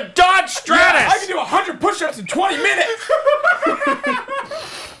drive a Dodge Stratus. I can do 100 push-ups in 20 minutes.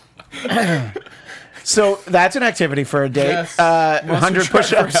 So that's an activity for a date. Yes. 100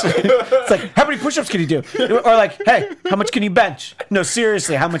 push-ups. It's like, how many push-ups can you do? Or like, hey, how much can you bench? No,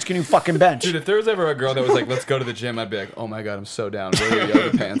 seriously, how much can you fucking bench? Dude, if there was ever a girl that was like, let's go to the gym, I'd be like, oh my God, I'm so down. Where are your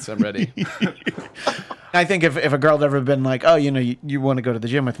yoga pants? I'm ready. I think if a girl had ever been like, oh, you want to go to the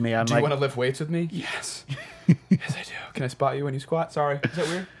gym with me, I'm Do like, you want to lift weights with me? Yes. Yes, I do. Can I spot you when you squat? Sorry. Is that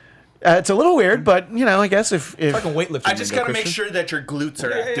weird? it's a little weird, but I guess if Fucking weightlifting. I just gotta make sure that your glutes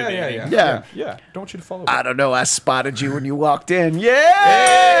are activating. Yeah. Don't want you to follow. I don't know, I spotted you when you walked in.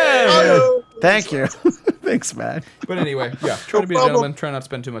 Yeah. Thank you. Thanks, man. But anyway, try to be a gentleman. Try not to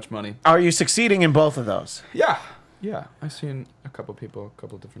spend too much money. Are you succeeding in both of those? Yeah. I've seen a couple people a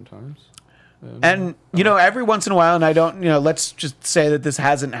couple different times. And, every once in a while, and I don't, let's just say that this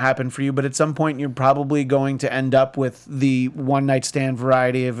hasn't happened for you, but at some point you're probably going to end up with the one-night stand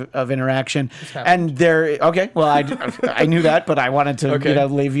variety of interaction. And okay, well, I knew that, but I wanted to,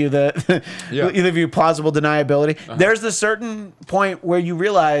 leave you leave you plausible deniability. There's a certain point where you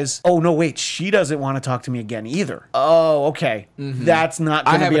realize, oh, no, wait, she doesn't want to talk to me again either. Oh, okay. That's not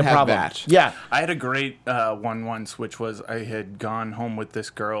going to be a problem. That. Yeah. I had a great one once, which was I had gone home with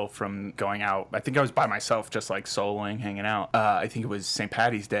this girl from going out. I think I was by myself, just like soloing, hanging out. I think it was St.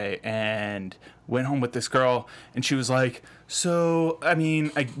 Patty's Day, and went home with this girl, and she was like, so, I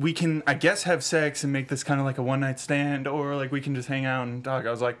mean, we can, I guess, have sex and make this kind of like a one-night stand, or like we can just hang out and talk. I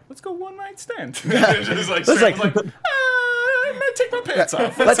was like, let's go one-night stand. She was like, I'm gonna take my pants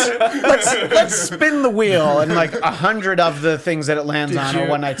off. Let's spin the wheel, and like 100 of the things that it lands on are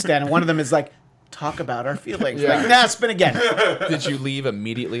one-night stand, and one of them is like, talk about our feelings. Yeah. Like, nah, spin again. Did you leave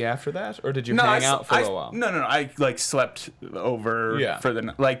immediately after that, or did you hang out for a little while? No. I like slept over for the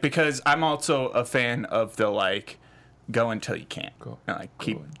night, because I'm also a fan of the like go until you can't. Go. And like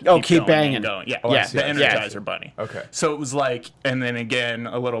keep banging. And going. Yeah, the Energizer Bunny. Okay. So it was like, and then again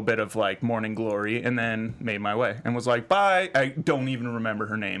a little bit of like morning glory, and then made my way and was like, bye. I don't even remember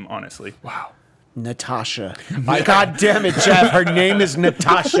her name, honestly. Wow. Natasha. God damn it, Jeff. Her name is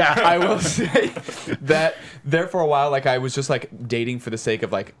Natasha. I will say that there for a while, like I was just like dating for the sake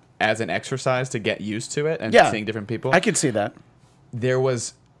of like as an exercise to get used to it and seeing different people. I could see that. There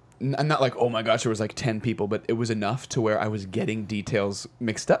was not like, oh my gosh, there was like 10 people, but it was enough to where I was getting details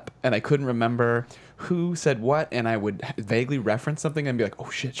mixed up and I couldn't remember who said what, and I would vaguely reference something and be like, oh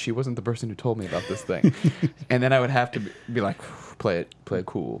shit, she wasn't the person who told me about this thing. And then I would have to be like, play it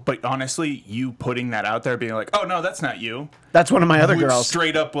cool. But honestly, you putting that out there, being like, oh no, that's not you. That's one of my other would girls.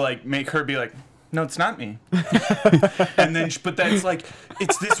 Straight up like make her be like, no, it's not me. And then, but that's like,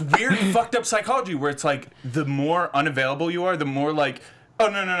 it's this weird fucked up psychology where it's like, the more unavailable you are, the more like, oh,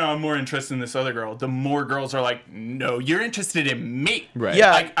 no, I'm more interested in this other girl. The more girls are like, no, you're interested in me. Right.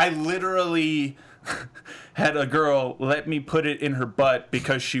 Yeah. I literally had a girl let me put it in her butt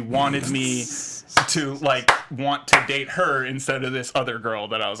because she wanted me to like want to date her instead of this other girl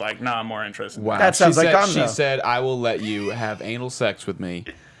that I was like, nah, I'm more interested. Wow. That sounds like She Gonzo. said, I will let you have anal sex with me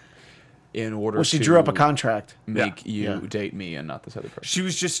in order Well, she to drew up a contract. make you date me and not this other person.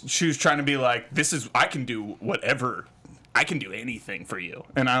 She was trying to be like, I can do whatever. I can do anything for you.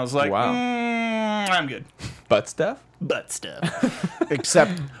 And I was like, Wow. I'm good. Butt stuff? Butt stuff.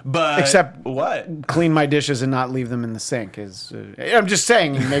 Except what? clean my dishes and not leave them in the sink is. I'm just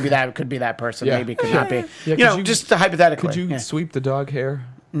saying, maybe that could be that person. Yeah. Maybe it could not be. Yeah, just hypothetically. Could you sweep the dog hair?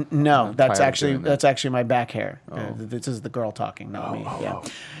 No, that's tired of actually doing that. that's actually my back hair. This is the girl talking, not me. Yeah.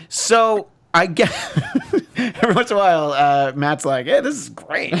 So I get every once in a while, Matt's like, "Hey, this is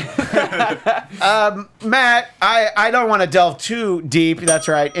great." Matt, I don't want to delve too deep. That's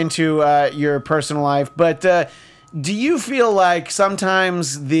right, into your personal life, but do you feel like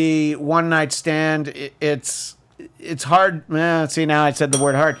sometimes the one night stand, it's it's hard. See, now I said the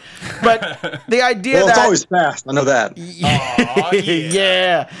word hard, but the idea Well, that it's always fast. I know that.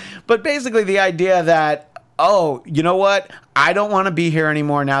 yeah. But basically the idea that, oh, you know what? I don't want to be here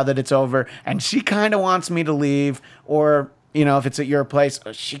anymore now that it's over. And she kind of wants me to leave. Or, you know, if it's at your place,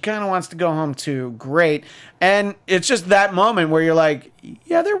 she kind of wants to go home too. Great. And it's just that moment where you're like,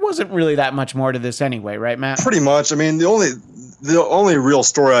 yeah, there wasn't really that much more to this anyway, right, Matt? Pretty much. I mean, the only real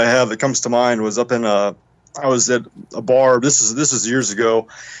story I have that comes to mind was up in I was at a bar. This is years ago.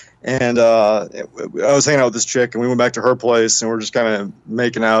 And I was hanging out with this chick, and we went back to her place, and we're just kind of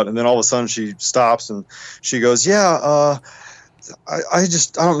making out. And then all of a sudden, she stops and she goes, "Yeah, I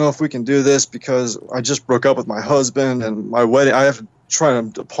don't know if we can do this because I just broke up with my husband, and my wedding. I have to try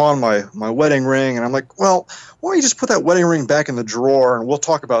to pawn my wedding ring." And I'm like, "Well, why don't you just put that wedding ring back in the drawer, and we'll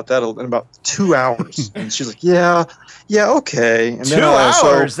talk about that in about 2 hours?" And she's like, "Yeah, okay." And 2 then,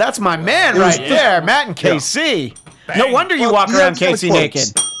 hours? That's my man right there, Matt and KC. No wonder you walk around KC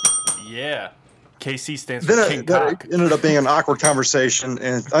naked. Yeah. KC stands for Then King that Cock. ended up being an awkward conversation,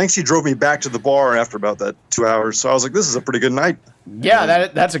 and I think she drove me back to the bar after about that 2 hours. So I was like, "This is a pretty good night." Yeah,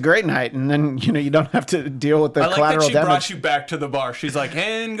 that's a great night, and then you don't have to deal with the I like that collateral she damage. brought you back to the bar. She's like,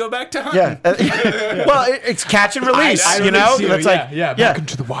 and go back to hunting. Yeah. Well, it's catch and release. I you know, release you. that's Back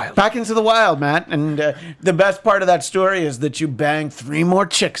into the wild. Back into the wild, Matt. And the best part of that story is that you banged 3 more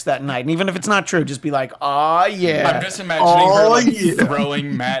chicks that night. And even if it's not true, just be like, "Oh yeah." I'm just imagining her like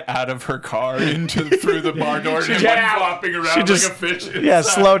throwing Matt out of her car through the bar door and him like flopping around like a fish. Yeah,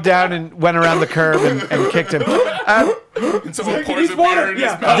 slowed down and went around the curb and kicked him. And someone pours a beer in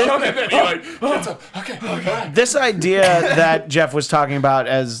his mouth, and then he like gets up. Okay. This idea that Jeff was talking about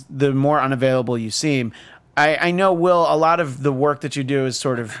as the more unavailable you seem, I know, Will, a lot of the work that you do is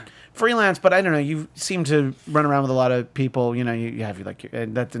sort of freelance, but I don't know, you seem to run around with a lot of people. You know, you have that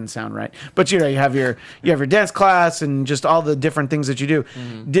didn't sound right, but you have your dance class and just all the different things that you do.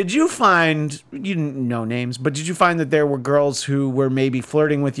 Did you find, you didn't know names, but did you find that there were girls who were maybe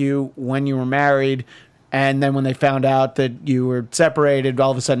flirting with you when you were married, and then when they found out that you were separated,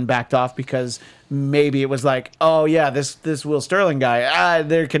 all of a sudden backed off because maybe it was like, "Oh yeah, this Will Sterling guy,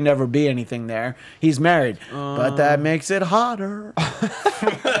 there can never be anything there. He's married." But that makes it hotter.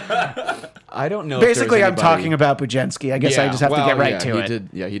 I don't know. Basically, I'm talking about Bujensky. I guess I just have to get right to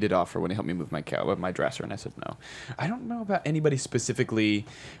it. He did offer when he helped me move my dresser, and I said no. I don't know about anybody specifically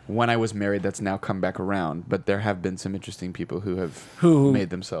when I was married that's now come back around, but there have been some interesting people who have made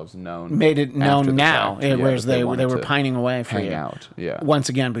themselves known. Made it known after the now, fact. whereas Yeah, they wanted were to pining away for hang you. out. Yeah. Once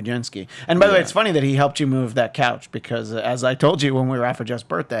again, Bujensky. And by the way, it's funny that he helped you move that couch because, as I told you when we were out for Jeff's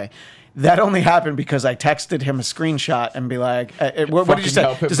birthday, that only happened because I texted him a screenshot and be like, what did you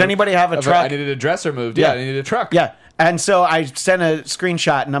say? Does anybody have a truck? I needed a dresser moved. Yeah, I needed a truck. Yeah. And so I sent a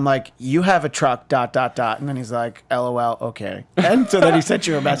screenshot and I'm like, "You have a truck, ... And then he's like, "LOL, okay." And so then he sent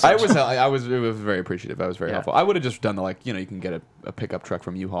you a message. I was very appreciative. I was very helpful. I would have just done you can get a pickup truck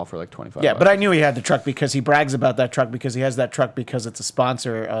from U-Haul for like $25. Yeah, but I knew he had the truck because he brags about that truck because he has that truck because it's a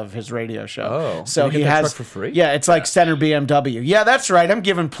sponsor of his radio show. Oh, so he has truck for free? Yeah, it's like Center BMW. Yeah, that's right. I'm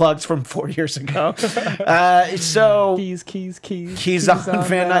giving plugs from 4 years ago. So keys on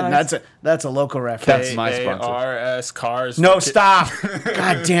Van Nuys. That's a local reference. That's my sponsor. ARS cars. No, stop.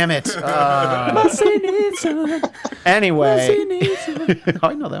 God damn it. Anyway. Oh,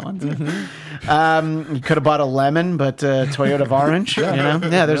 I know that one. You could have bought a lemon, but Toyota orange.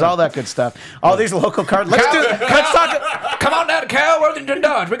 Yeah, there's all that good stuff. All these local cars. Let's talk. Come on down to Cal Worthington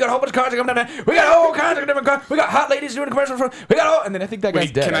Dodge. We got a whole bunch of cars that come down there. We got all kinds of different cars. We got hot ladies doing commercials for. We got all. And then I think that guy's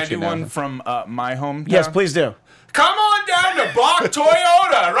dead. Can I do one from my hometown? Yes, please do. Come on down to Bach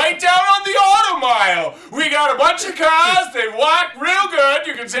Toyota, right down on the Auto Mile. We got a bunch of cars. They walk real good.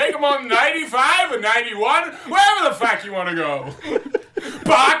 You can take them on 95 or 91, wherever the fuck you want to go.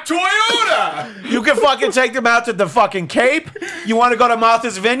 Bach Toyota. You can fucking take them out to the fucking Cape. You want to go to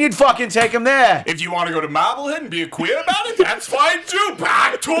Martha's Vineyard? Fucking take them there. If you want to go to Marblehead and be a queer about it, that's fine too.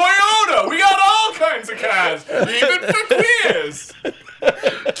 Bach Toyota. We got all kinds of cars, even for queers.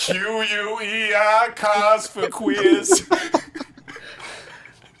 QUER, cars for queers.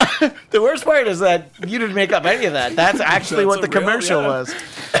 The worst part is that you didn't make up any of that. That's actually what the commercial was.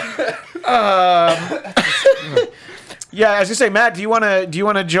 Yeah, as you say, Matt, do you want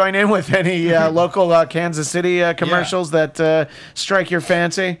to join in with any local Kansas City commercials that strike your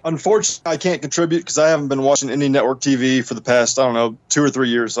fancy? Unfortunately, I can't contribute because I haven't been watching any network TV for the past, 2 or 3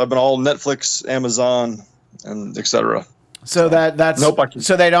 years. I've been all Netflix, Amazon, and etc. So that's Nope, I can-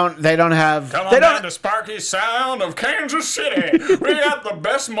 so they don't have Come they on down don't to Sparky Sound of Kansas City. We got the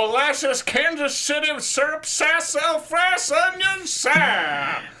best molasses Kansas City syrup sassafras onion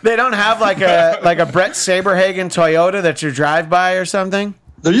sound. they don't have like a Brett Saberhagen Toyota that you drive by or something.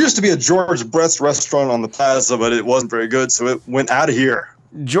 There used to be a George Brett's restaurant on the plaza, but it wasn't very good, so it went out of here.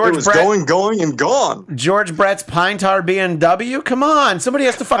 It George was Brett going, and gone. George Brett's Pine Tar BMW. Come on, somebody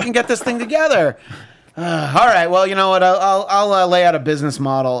has to fucking get this thing together. All right, well, you know what? I'll lay out a business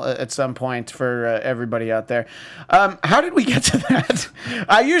model at some point for everybody out there. How did we get to that?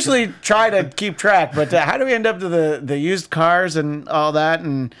 I usually try to keep track, but how do we end up to the used cars and all that?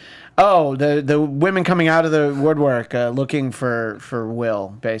 And the women coming out of the woodwork looking for Will,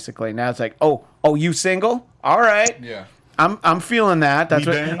 basically. Now it's like, oh, you single? All right. Yeah. I'm feeling that. That's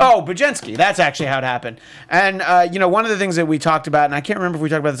what. bang? Oh, Bajensky. That's actually how it happened. And one of the things that we talked about, and I can't remember if we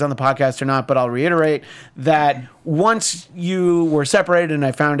talked about this on the podcast or not, but I'll reiterate that once you were separated, and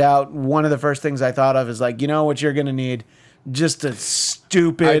I found out, one of the first things I thought of is like, you know what you're gonna need, just a I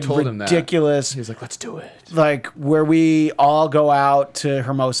stupid, told him that. ridiculous, He was like, let's do it. like where we all go out to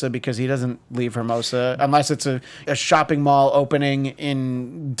Hermosa, because he doesn't leave Hermosa unless it's a shopping mall opening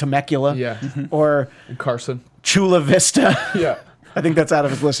in Temecula, Yeah. or And Carson. Chula Vista. Yeah. I think that's out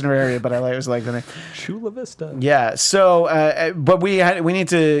of his listener area, but I always like the name. Chula Vista. Yeah. So, but we need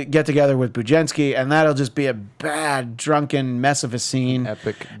to get together with Bujensky, and that'll just be a bad drunken mess of a scene.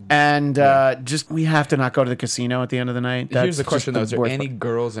 Epic. And just we have to not go to the casino at the end of the night. Here's the That's question, just though. Is there worst any part.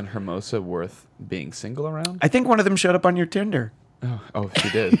 girls in Hermosa worth being single around? I think one of them showed up on your Tinder. Oh, she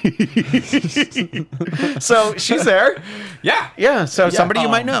did. So she's there. Yeah. Yeah. So somebody you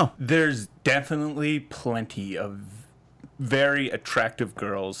might know. There's definitely plenty of very attractive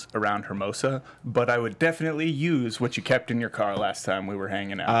girls around Hermosa, but I would definitely use what you kept in your car last time we were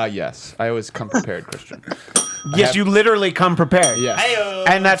hanging out. Yes. I always come prepared, Christian. Yes, you literally come prepared. Yeah.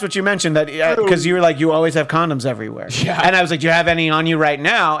 And that's what you mentioned, that because you were like, you always have condoms everywhere. Yeah. And I was like, do you have any on you right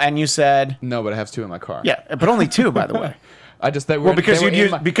now? And you said, No, but I have 2 in my car. yeah, but only 2, by the way.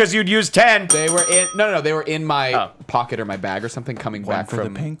 Because You'd use 10. They were in they were in my pocket or my bag or something coming One back for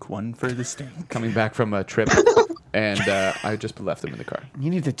from the pink, one for the stink. coming back from a trip, and I just left them in the car.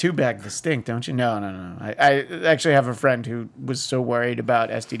 You need to 2-bag the stink, don't you? No. I actually have a friend who was so worried about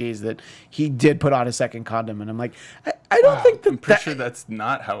STDs that he did put on a second condom, and I'm like, I don't think I'm pretty sure that's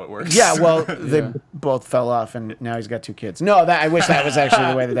not how it works. Yeah, well, they both fell off, and now he's got 2 kids. No, I wish that was actually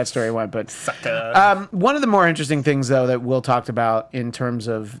the way that story went. But one of the more interesting things, though, that Will talked about in terms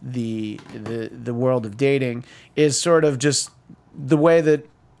of the world of dating is sort of just the way that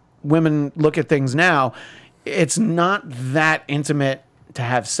women look at things now. It's not that intimate to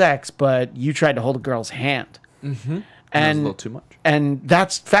have sex, but you tried to hold a girl's hand, That was and a little too much. and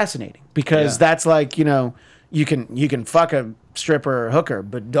that's fascinating because Yeah. that's like, you can fuck a stripper or hooker,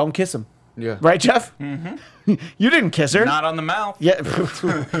 but don't kiss them. Yeah. Right, Jeff? Mm-hmm. You didn't kiss her. Not on the mouth. Yeah. Did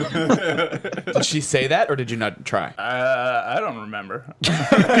she say that, or did you not try? I don't remember.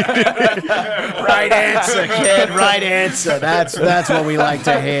 Right answer, kid. Right answer. That's what we like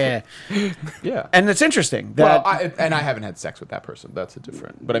to hear. Yeah. And it's interesting that. Well, I haven't had sex with that person. That's a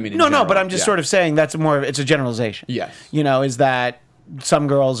different. But I mean, in no, general, but I'm just sort of saying that's it's a generalization. Yes. Is that some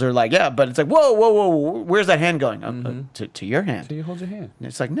girls are like, yeah, but it's like, whoa, where's that hand going? To your hand. Do you hold your hand? And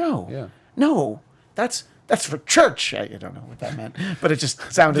it's like, no. Yeah. No. That's for church. I don't know what that meant, but it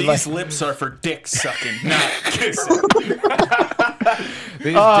just sounded These like. lips are for dick sucking, not kissing.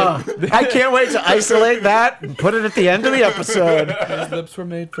 I can't wait to isolate that and put it at the end of the episode. These lips were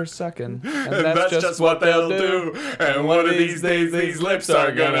made for sucking, and That's just what they'll do. And one of these days, these lips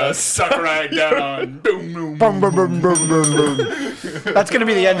are gonna suck right down on. Boom, boom, Boom, boom, boom, boom, boom, boom. That's going to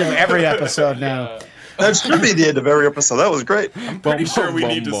be the end of every episode now. That should be the end of every episode. That was great. Pretty sure we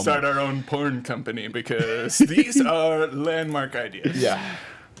need to start our own porn company because these are landmark ideas. Yeah.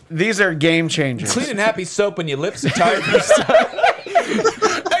 These are game changers. Clean and happy soap when your lips are tired from sucking.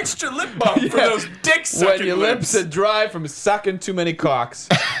 Extra lip balm for those dick sucking When your lips are dry from sucking too many cocks.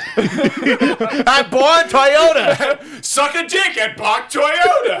 I bought Toyota. Suck a dick at Bach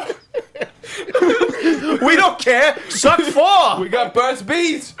Toyota. We don't care. Suck 4. We got burst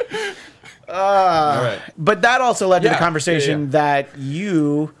bees. All right. But that also led to the Yeah, conversation yeah. that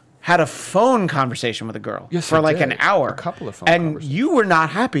you had a phone conversation with a girl Yes, for I like an did. hour. A couple of phone and conversations. you were not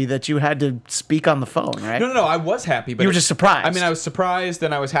happy that you had to speak on the phone, right? No, I was happy, but You were just surprised. I mean, I was surprised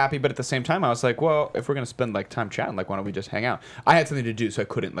and I was happy, but at the same time, I was like, well, if we're gonna spend like time chatting, like, why don't we just hang out? I had something to do, so I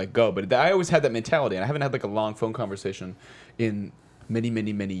couldn't like go. But I always had that mentality, and I haven't had like a long phone conversation in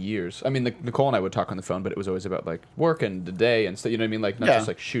many years. I mean, like Nicole and I would talk on the phone, but it was always about like work and the day and stuff. You know what I mean? Like not Yeah. just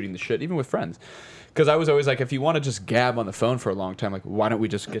like shooting the shit, even with friends. Because I was always like, if you want to just gab on the phone for a long time, like why don't we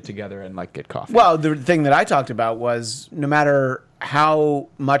just get together and like get coffee? Well, the thing that I talked about was no matter how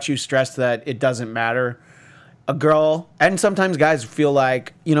much you stress that it doesn't matter, a girl and sometimes guys feel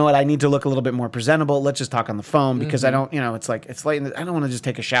like, you know what, I need to look a little bit more presentable. Let's just talk on the phone because I don't, it's like it's late. I don't want to just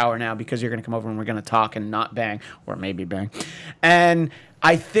take a shower now because you're going to come over and we're going to talk and not bang or maybe bang. And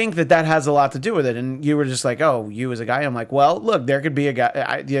I think that has a lot to do with it. And you were just like, oh, you as a guy. I'm like, well, look, there could be a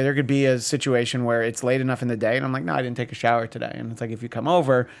guy. There could be a situation where it's late enough in the day, and I'm like, no, I didn't take a shower today. And it's like, if you come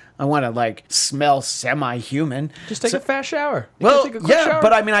over, I want to like smell semi-human. just take a fast shower. You Well, can take a quick yeah, shower.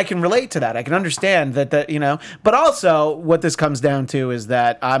 but I mean, I can relate to that. I can understand that. But also, what this comes down to is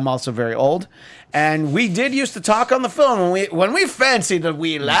that I'm also very old. And we did used to talk on the phone when we fancied a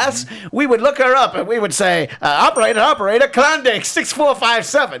wee lass. We would look her up and we would say, "Operator, Klondike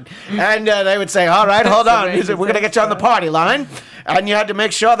 6457," and they would say, "All right, hold on, we're gonna get you on the party line," and you had to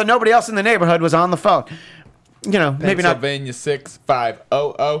make sure that nobody else in the neighborhood was on the phone. Maybe not Pennsylvania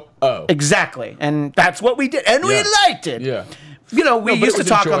 65000. exactly, and that's what we did, and we Yeah. liked it. Yeah. We but used it to was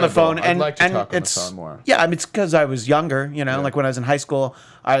talk on the enjoyable. phone, I'd and like to and talk on the it's phone more. yeah. I mean, it's because I was younger. Like when I was in high school,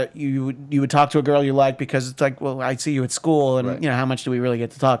 you would talk to a girl you like because it's like, well, I see you at school, and Right. how much do we really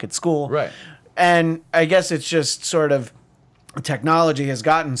get to talk at school? Right. And I guess it's just sort of technology has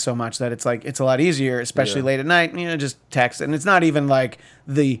gotten so much that it's like it's a lot easier, especially Yeah. late at night. Just text, and it's not even like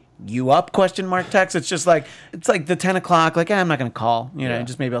the "you up?" question mark text. It's just like it's like the 10 o'clock. Like I'm not gonna call. Yeah.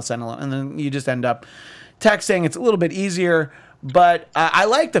 Just maybe I'll send and then you just end up texting. It's a little bit easier. But I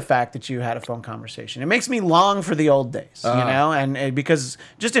like the fact that you had a phone conversation. It makes me long for the old days, and because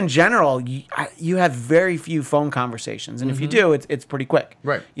just in general, you have very few phone conversations, and if you do, it's pretty quick,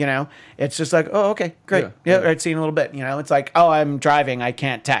 Right. It's just like, oh, okay, great, yeah, right, see you in a little bit. It's like, oh, I'm driving, I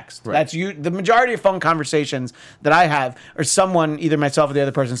can't text. Right. That's you. The majority of phone conversations that I have are someone, either myself or the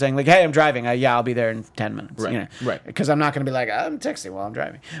other person, saying like, hey, I'm driving. Yeah, I'll be there in 10 minutes. Right. Right. Because I'm not going to be like, I'm texting while I'm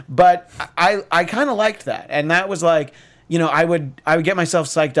driving. But I kind of liked that, and that was like. I would get myself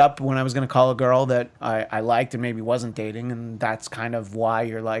psyched up when I was going to call a girl that I liked and maybe wasn't dating, and that's kind of why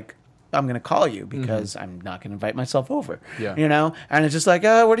you're like, I'm going to call you because I'm not going to invite myself over. Yeah. And it's just like,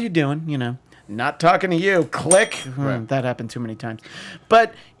 what are you doing? Not talking to you. Click. Right. That happened too many times.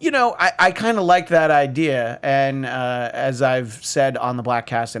 But I kind of like that idea, and as I've said on the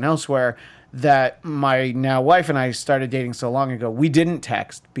Bladtcast and elsewhere, that my now wife and I started dating so long ago, we didn't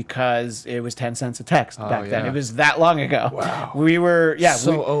text because it was 10 cents a text back then. yeah. It was that long ago. Wow. We were,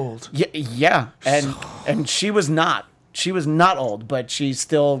 old. Yeah. And she was not. She was not old, but she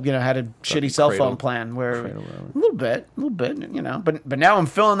still, had a shitty cell cradle. phone plan where Cradle, a little bit, But now I'm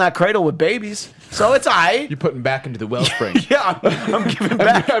filling that cradle with babies, so it's You're putting back into the wellspring. yeah, I'm giving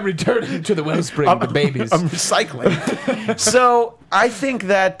back. I'm returning to the wellspring, the babies. I'm recycling. So I think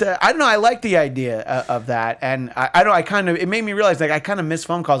that I don't know. I like the idea of that, and I know it made me realize like I kind of miss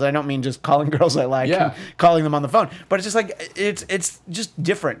phone calls. I don't mean just calling girls I like, Yeah. and calling them on the phone, but it's just like it's just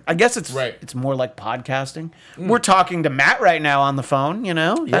different. I guess it's Right. It's more like podcasting. We're talking to Matt right now on the phone.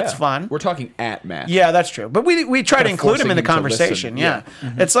 That's Yeah. fun. We're talking at Matt. Yeah, that's true. But we try to Kinda include him in the forcing him to conversation. listen. Yeah,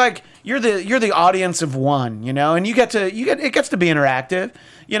 it's like you're the audience of one, and it gets to be interactive.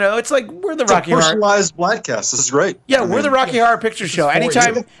 It's like we're the It's a Rocky Horror. personalized Bladtcast. This is great. Yeah, we're the Rocky Horror Picture Show. for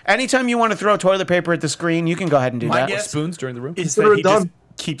you. Anytime you want to throw toilet paper at the screen, you can go ahead and do My that. guess Spoons during the room. is Consider that it he just done.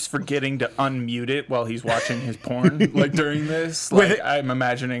 keeps forgetting to unmute it while he's watching his porn, like during this. Like I'm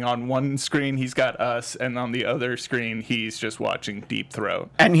imagining on one screen he's got us, and on the other screen he's just watching Deep Throat.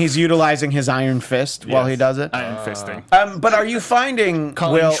 And he's utilizing his iron fist while he Yes. does it. Iron fisting. But are you finding,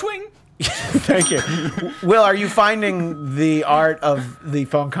 Calling Will? swing. Thank you, Will. Are you finding the art of the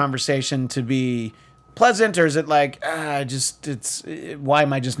phone conversation to be pleasant, or is it like why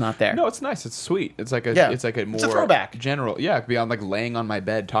am I just not there? No, it's nice. It's sweet. It's like a Yeah. it's like a more It's a throwback. general. Yeah, it could be on like laying on my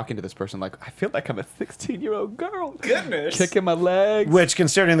bed talking to this person. Like I feel like I'm a 16-year-old girl. Goodness. Kicking my legs. Which,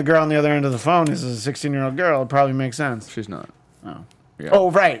 considering the girl on the other end of the phone is a 16-year-old girl, it probably makes sense. She's not. Oh. Yeah.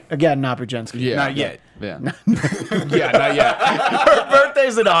 Oh, right. Again, not Brzezinski. Yeah. Not yet. Yeah. Yeah, not yet. Her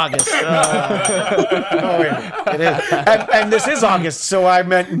birthday's in August. Yeah, it is. And this is August, so I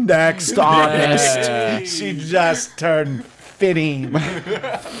meant next August. She just turned 15.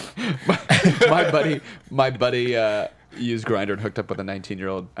 my buddy used Grindr and hooked up with a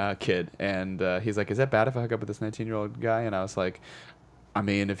 19-year-old kid, and he's like, "Is that bad if I hook up with this 19-year-old guy?" And I was like, I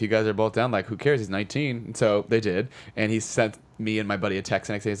mean, if you guys are both down, like, who cares? He's 19. And so they did. And he sent me and my buddy a text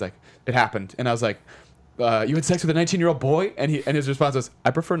the next day. He's like, it happened. And I was like, you had sex with a 19-year-old boy? And his response was,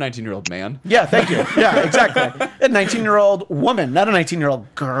 I prefer 19-year-old man. Yeah, thank you. Yeah, exactly. A 19-year-old woman, not a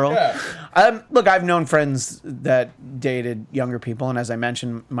 19-year-old girl. Yeah. Look, I've known friends that dated younger people, and as I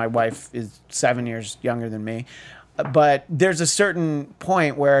mentioned, my wife is 7 years younger than me. But there's a certain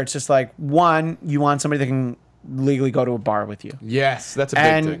point where it's just like, one, you want somebody that can legally go to a bar with you. Yes, that's a big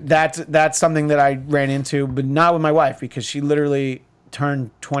And thing. that's something that I ran into, but not with my wife, because she literally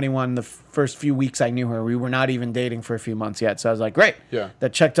turned 21 the first few weeks I knew her. We were not even dating for a few months yet. So I was like, great. Yeah.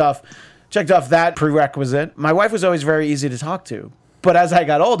 That checked off that prerequisite. My wife was always very easy to talk to. But as I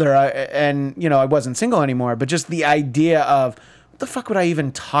got older, I wasn't single anymore, but just the idea of, what the fuck would I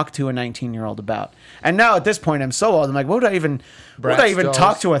even talk to a 19-year-old about? And now at this point, I'm so old. I'm like, what would I even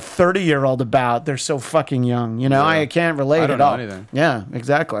talk to a 30-year-old about? They're so fucking young. You know, I can't relate I don't at all. know anything. Yeah,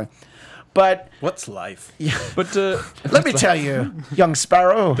 exactly. But What's life? But let me tell you, young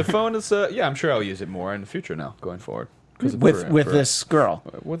Sparrow, the phone is, I'm sure I'll use it more in the future now, going forward. 'Cause with for- this girl.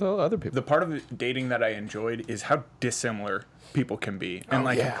 With other people. The part of dating that I enjoyed is how dissimilar people can be, and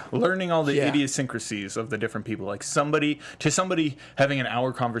yeah. learning all the Yeah. idiosyncrasies of the different people. Like somebody having an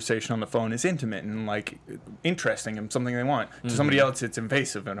hour conversation on the phone is intimate and like interesting and something they want. To somebody else, it's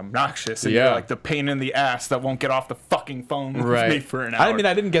invasive and obnoxious, and you're Yeah. like the pain in the ass that won't get off the fucking phone with Right. me for an hour. I mean,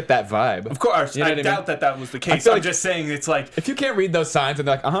 I didn't get that vibe. of course, You know I what I doubt mean? that was the case. feel I'm like- just saying it's like If you can't read those signs and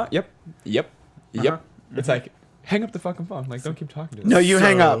they're like, yep. It's like, hang up the fucking phone. Like, don't keep talking to them. No, you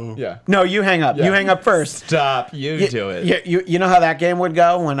hang up. Yeah. No, you hang up. Yeah. You hang up first. Stop. You do it. You know how that game would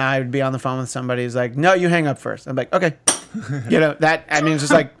go when I would be on the phone with somebody who's like, no, you hang up first. I'm like, okay. It's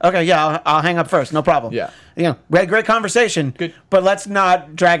just like, okay, yeah, I'll hang up first. No problem. Yeah. We had a great conversation. Good. But let's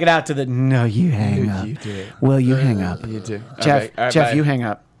not drag it out to the, no, you hang up. You do it. Will you hang up? You do. Jeff, Okay, all right, Jeff, bye. you hang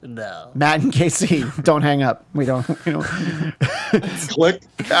up. No. Matt and KC, don't hang up. We don't. Click.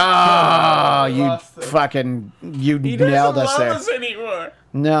 Oh, you fucking, you nailed us there. anymore.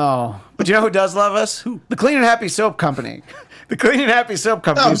 No. But you know who does love us? Who? The Clean and Happy Soap Company. The Clean and Happy Soap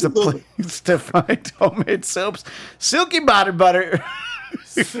Company is the Absolutely. place to find homemade soaps, silky body butter.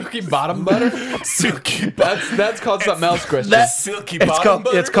 Silky bottom butter? Silky That's called something else, Christian. silky It's bottom called-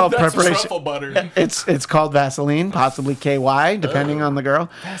 butter. it's called That's preparation. truffle butter. It's called Vaseline, possibly KY, depending on the girl.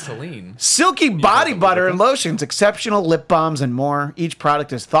 Vaseline. Silky body butter and lotions, exceptional lip balms, and more. Each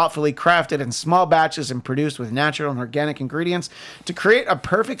product is thoughtfully crafted in small batches and produced with natural and organic ingredients to create a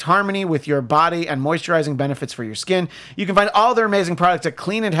perfect harmony with your body and moisturizing benefits for your skin. You can find all their amazing products at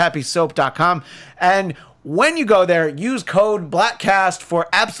cleanandhappysoap.com. And when you go there, use code Bladtcast for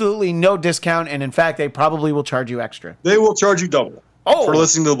absolutely no discount. And in fact, they probably will charge you extra. They will charge you double for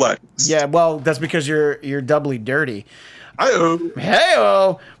listening to the Black. Yeah, well, that's because you're doubly dirty. I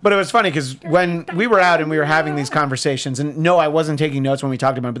Hey-oh. But it was funny because when we were out and we were having these conversations, and no, I wasn't taking notes when we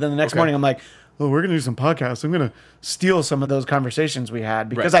talked about it, but then the next morning I'm like, oh, we're going to do some podcasts. I'm going to steal some of those conversations we had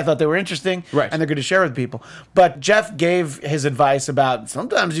because Right. I thought they were interesting Right. and they're good to share with people. But Jeff gave his advice about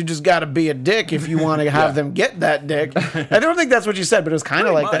sometimes you just got to be a dick if you want to have them get that dick. I don't think that's what you said, but it was kind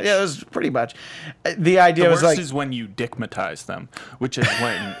of like that. much. Yeah, it was pretty much. The idea The was worst like, is when you dickmatize them, which is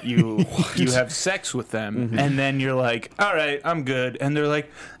when you have sex with them, and then you're like, all right, I'm good. And they're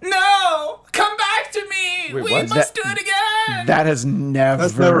like, no, come back to me. Wait, We what? must do it again. that has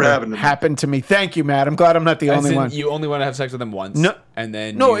never happened to me. Thank you, Matt. I'm glad I'm not the As only in, one. you only want to have sex with them once. No. And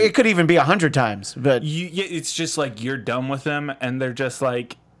then No, you, it could even be 100 times, but It's just like you're done with them, and they're just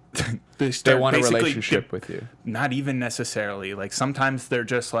like, they start want a basically relationship with you. Not even necessarily. Like sometimes they're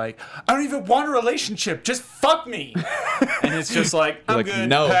just like, I don't even want a relationship. Just fuck me. And it's just like, I'm like, good.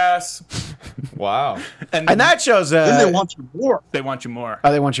 no. Pass. Wow. and that shows. then they want you more. They want you more.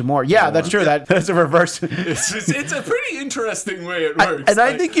 Oh, they want you more. Yeah, that's true. That's a reverse. It's a pretty interesting way it works. And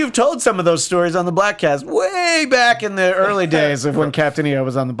I think you've told some of those stories on the Bladtcast way back in the early days of when Captain EO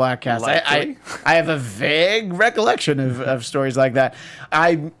was on the Bladtcast. Likely. I have a vague recollection of stories like that.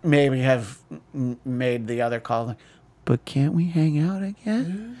 I maybe have made the other call, like, but can't we hang out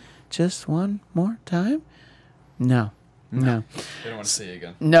again? Just one more time? No. No. They don't want to see you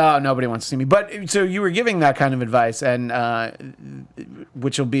again. No, nobody wants to see me. But so you were giving that kind of advice, and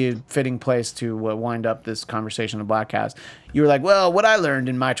which will be a fitting place to wind up this conversation of Bladtcast. You were like, well, what I learned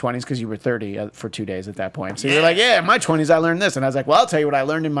in my 20s, because you were 30 for 2 days at that point. So you're like, yeah, in my 20s, I learned this. And I was like, well, I'll tell you what I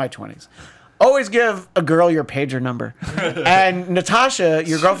learned in my 20s. Always give a girl your pager number. And Natasha,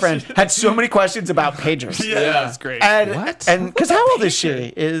 your girlfriend, had so many questions about pagers. Yeah, that's great. And, What? And because how old is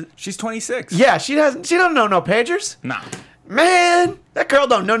she? She's 26. Yeah, she don't know no pagers. Nah. Man, that girl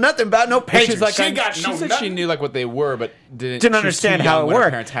don't know nothing about no pagers. She's like, She she got no said nothing. she knew like what they were, but didn't didn't she was understand too how young it when her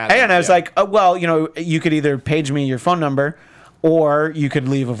worked. parents had And them. I was Yeah. like, well, you could either page me your phone number, or you could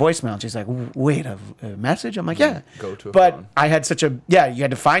leave a voicemail. And she's like, wait, a message? I'm like, yeah. Go to a But phone. I had you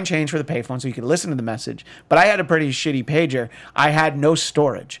had to find change for the payphone so you could listen to the message. But I had a pretty shitty pager. I had no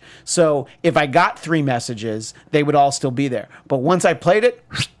storage. So if I got 3 messages, they would all still be there. But once I played it,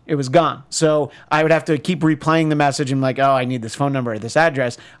 it was gone. So I would have to keep replaying the message and like, oh, I need this phone number or this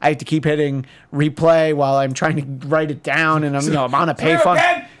address. I have to keep hitting replay while I'm trying to write it down, and I'm on a payphone.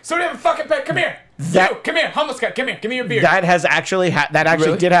 Pen? Somebody have a fucking pen. Come here. That- You, come here. Homeless guy. Come here. Give me your beer. That has actually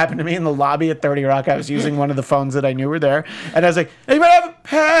Really? did happen to me in the lobby at 30 Rock. I was using one of the phones that I knew were there, and I was like, "Anybody have a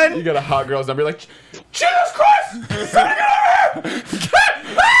pen?" You got a hot girl's number. You're like, Jesus Christ! Somebody get over here!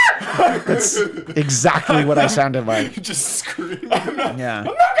 That's exactly what I sounded like. Just scream. Yeah, I'm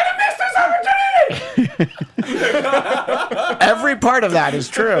not gonna miss this opportunity! every part of that is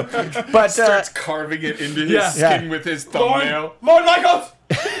true. But Starts carving it into his Yeah. skin Yeah. with his thumbnail. Lord Michaels!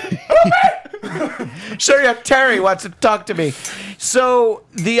 sure, yeah, Terry wants to talk to me. So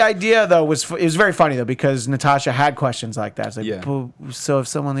the idea, though, it was very funny though, because Natasha had questions like that. It's like, Yeah. "Well, so if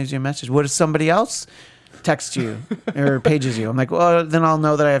someone leaves you a message, what if somebody else texts you or pages you?" I'm like, well, then I'll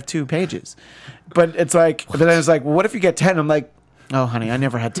know that I have 2 pages. But it's like, but then I was like, well, what if you get 10? I'm like, oh, honey, I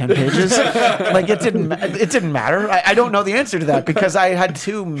never had 10 pages. Like it didn't matter. I don't know the answer to that because I had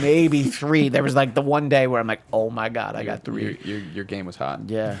 2, maybe 3. There was like the one day where I'm like, oh my God, I got 3. your game was hot.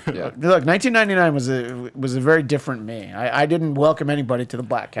 Yeah. Yeah. Look, 1999 was a very different me. I didn't welcome anybody to the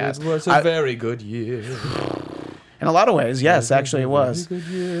Bladtcast. It was a very good year. In a lot of ways, yes, actually it was. Very good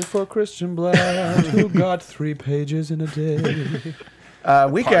year for Christian Blatt, who got 3 pages in a day.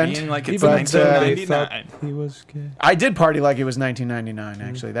 Weekend. Partying like it's but, 1999. He was gay. I did party like it was 1999.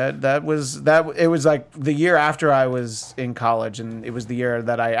 Actually, that was it was like the year after I was in college, and it was the year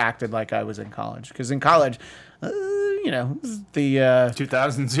that I acted like I was in college. Because in college, the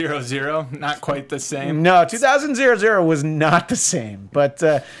 2000, not quite the same. no 2000 was not the same. But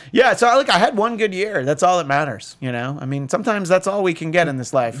yeah, so I had one good year. That's all that matters. I mean, sometimes that's all we can get in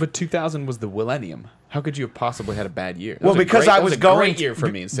this life. But 2000 was the millennium. How could you have possibly had a bad year? That Well, was a because great- I that was a going great year for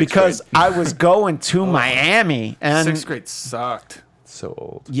me in 6th because grade. I was going to Miami, and 6th grade sucked. So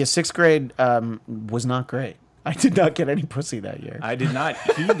old. yeah, 6th grade was not great. I did not get any pussy that year. I did not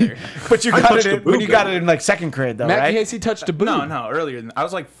either. But you I got touched it a in, when boob you got then. it in like 2nd grade, though, Matt right? Casey touched a boob. No, earlier than I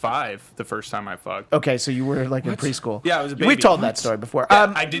was like 5 the first time I fucked. Okay, so you were like in preschool. Yeah, I was a We've baby. told that story before.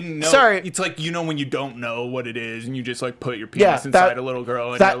 Yeah, I didn't know. Sorry. It's like, when you don't know what it is and you just like put your Yeah, penis inside that- a little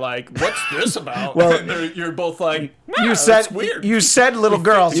girl and that- you're like, what's this about? Well, and you're both like, You "Nah, said that's weird. you said little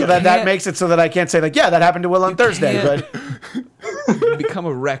girl, so that can't- makes it so that I can't say like, yeah, that happened to Will on Thursday. can't- But Become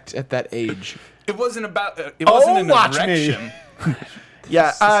erect at that age. It wasn't about. It wasn't an watch me. erection.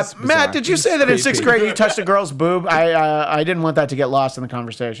 yeah, This is Matt, bizarre. did you This say is that in creepy. 6th grade you touched a girl's boob? I didn't want that to get lost in the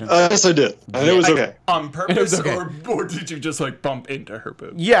conversation. Yes, I did, and it was okay. On purpose, okay. or did you just like bump into her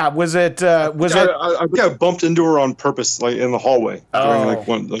boob? yeah, was it? Was it? I think I bumped into her on purpose, like in the hallway during like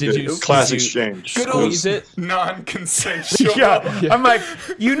one Did you- class did you- exchange. Good It old was- it. Non-consensual. Yeah. I'm like,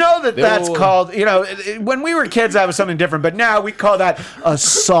 that's will- called, when we were kids, that was something different, but now we call that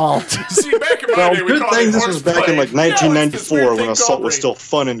assault. See, back in my Well, day, we good called thing it this was back in like horseplay. Yeah, it's this weird 1994 thing when called assault was rape. still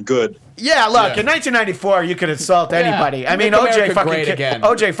fun and good. Yeah, look, Yeah. in 1994, you could assault anybody. I mean, Make OJ America fucking great again.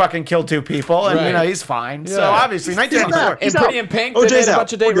 OJ fucking killed 2 people, and Right. he's fine. So Yeah. obviously, 1994. And Pretty in Pink, they OJ's did a out.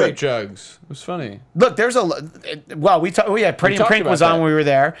 bunch of We're date good. rape drugs. It was funny. Look, there's Pretty in talked Pink about was on that. when we were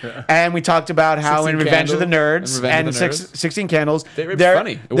there, and we talked about how 16 in Revenge of the Candles Nerds and Revenge and of the Nerds. 16 Candles, Date rape's there,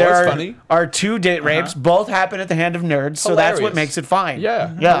 funny. It there was are, funny. are 2 date rapes, both happen at the hand of nerds, so that's what Hilarious. makes it fine.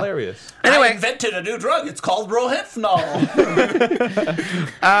 Yeah, Yeah. hilarious. Anyway, invented a new drug. It's called rohypnol.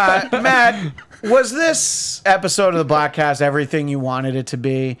 Matt, was this episode of the Bladtcast everything you wanted it to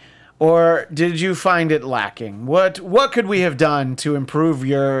be, or did you find it lacking? What could we have done to improve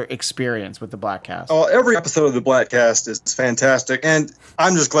your experience with the Bladtcast? Every episode of the Bladtcast is fantastic, and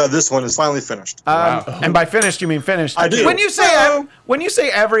I'm just glad this one is finally finished. And by finished, you mean finished. I do. When you say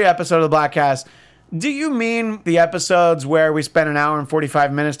every episode of the Bladtcast, do you mean the episodes where we spend an hour and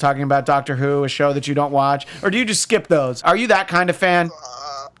 45 minutes talking about Doctor Who, a show that you don't watch, or do you just skip those? Are you that kind of fan?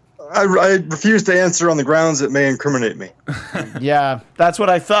 I refuse to answer on the grounds it may incriminate me. Yeah, that's what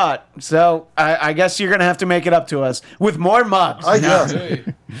I thought. So I guess you're gonna have to make it up to us with more mugs. I guess.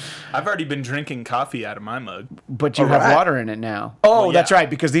 I've already been drinking coffee out of my mug. But you All have right. water in it now. Oh, Well, that's yeah. right,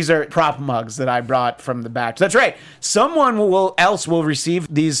 because these are prop mugs that I brought from the batch. That's right. Someone else will receive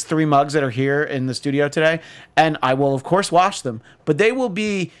these 3 mugs that are here in the studio today, and I will, of course, wash them. But they will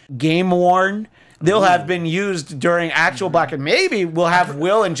be game worn They'll have been used during actual Black, and maybe we'll have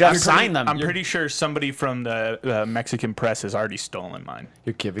Will and Jeff sign them. I'm pretty sure somebody from the Mexican press has already stolen mine.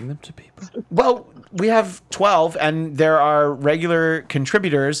 You're giving them to people. Well, we have 12, and there are regular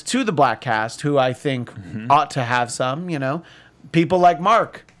contributors to the Bladtcast who I think ought to have some, you know. People like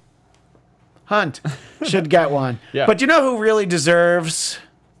Mark Hunt should get one. Yeah. But you know who really deserves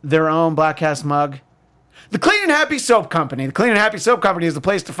their own Bladtcast mug? The Clean and Happy Soap Company. The Clean and Happy Soap Company is the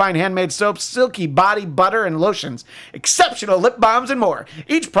place to find handmade soaps, silky body butter and lotions, exceptional lip balms, and more.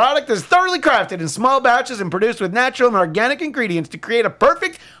 Each product is thoroughly crafted in small batches and produced with natural and organic ingredients to create a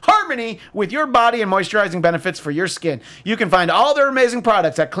perfect harmony with your body and moisturizing benefits for your skin. You can find all their amazing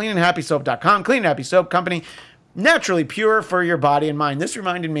products at cleanandhappysoap.com. Clean and Happy Soap Company. Naturally pure for your body and mind. This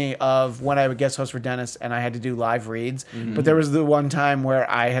reminded me of when I would guest host for Dennis and I had to do live reads. But there was the one time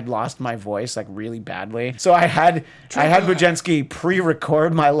where I had lost my voice like really badly. So I had Bujensky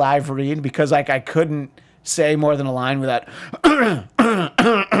pre-record my live read because like I couldn't say more than a line without.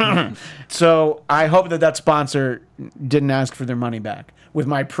 So I hope that sponsor didn't ask for their money back with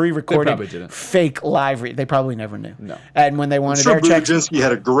my pre-recorded fake live read. They probably never knew. No. And when they wanted Sure, their checks, Bujensky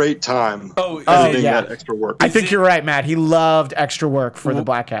had a great time editing yeah. that extra work. I think you're right, Matt. He loved extra work for the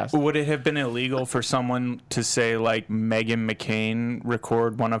Bladtcast. Would it have been illegal for someone to say, like, Meghan McCain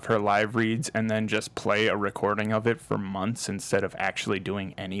record one of her live reads and then just play a recording of it for months instead of actually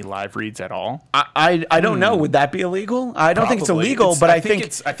doing any live reads at all? I don't know. Would that be illegal? I don't think it's Probably. illegal, but I think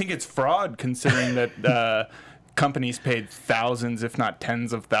it's fraud considering that companies paid thousands, if not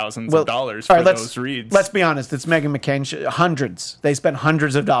tens of thousands of dollars for those reads. Let's be honest. It's Meghan McCain. Hundreds. They spent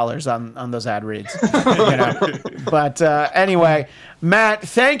hundreds of dollars on those ad reads. You know? But anyway, Matt,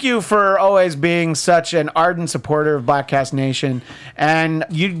 thank you for always being such an ardent supporter of Bladtcast Nation. And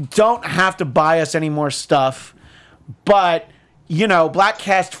you don't have to buy us any more stuff, but you know,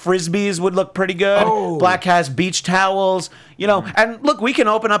 Bladtcast frisbees would look pretty good. Bladtcast beach towels, you know. And look, we can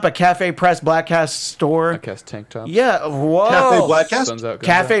open up a Cafe Press Bladtcast store. Bladtcast tank top. Yeah, whoa. Cafe Bladtcast? Sun's out,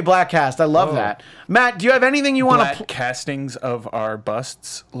 Cafe Bladtcast. I love that. Matt, do you have anything you want to castings of our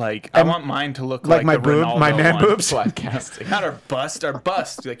busts? Like, I want mine to look like my the boob, Ronaldo my man one. boobs? Casting. Not our bust, our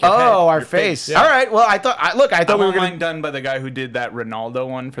bust. Like your head, our your face. Yeah. All right. Well, I thought I we were want going mine to. done by the guy who did that Ronaldo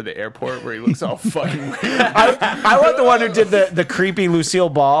one for the airport where he looks all fucking weird. I want the one who did the creepy Lucille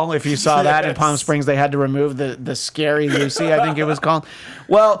Ball. If you saw that in Palm Springs, they had to remove the scary Lucy, I think it was called.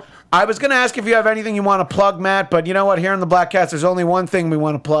 Well, I was going to ask if you have anything you want to plug, Matt, but you know what? Here in the Bladtcast, there's only one thing we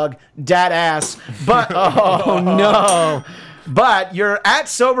want to plug: dat ass. But no. But you're at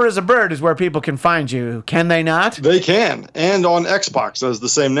Sober as a Bird is where people can find you. Can they not? They can. And on Xbox as the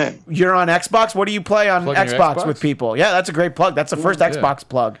same name. You're on Xbox. What do you play on Plugging your Xbox Xbox? with people? Yeah, that's a great plug. That's the first Xbox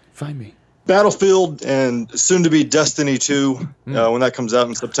plug. Find me. Battlefield and soon to be Destiny 2 when that comes out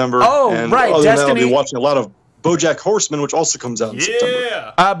in September. Oh, and right, Other than that, I'll Destiny. be watching a lot of BoJack Horseman, which also comes out in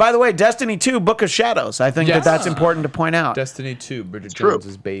September. By the way, Destiny 2, Book of Shadows. I think that's important to point out. Destiny 2, Bridget True.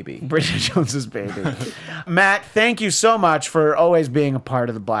 Jones's baby. Bridget Jones's baby. Matt, thank you so much for always being a part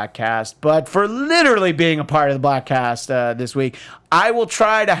of the Bladtcast, but for literally being a part of the Bladtcast this week. I will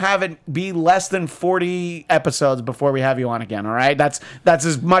try to have it be less than 40 episodes before we have you on again, all right? That's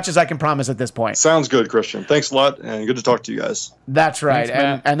as much as I can promise at this point. Sounds good, Christian. Thanks a lot, and good to talk to you guys. That's right. Thanks,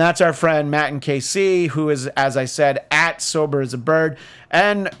 Matt. And that's our friend Matt and KC, who is, as I said, at Sober as a Bird.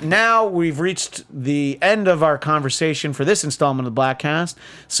 And now we've reached the end of our conversation for this installment of the Bladtcast.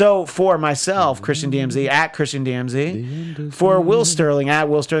 So for myself, Christian DMZ, at Christian DMZ. For Will Sterling, at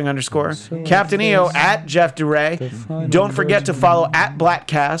Will Sterling _ Captain EO, at Jeff DeRay. Don't forget to follow at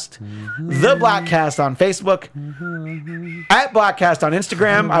Bladtcast, the Bladtcast on Facebook, at Bladtcast on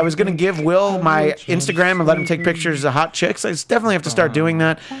Instagram. I was going to give Will my Instagram and let him take pictures of hot chicks. I definitely have to start doing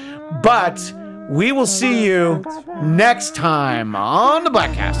that. But we will see you next time on the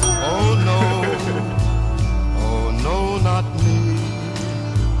Bladtcast. Oh no, not me.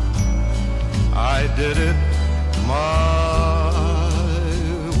 I did it my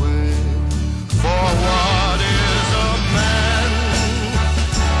way. For what is a man?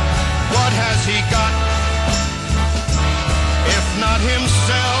 What has he got? If not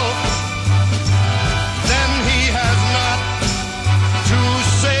himself, then he has not to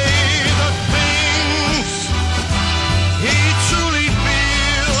say the things he truly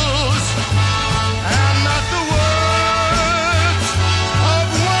feels, and not the words of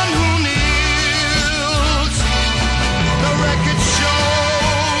one who kneels. The record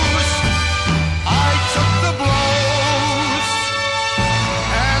shows I took the blows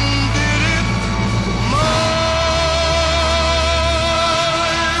and did it my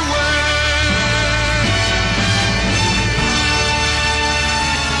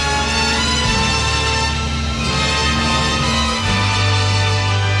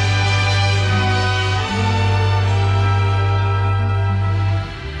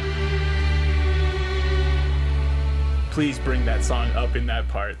please bring that song up in that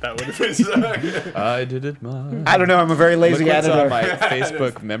part. That would have been so good. I did it my. I don't know. I'm a very lazy Look what's editor. on my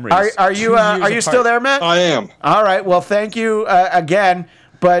Facebook memories. Are you 2 years are you still apart. there, Matt? I am. All right. Well, thank you again,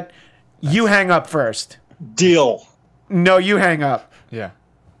 but you hang up first. Deal. No, you hang up. Yeah.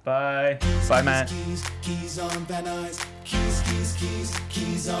 Bye. Bye, Matt. Keys on Van Nuys.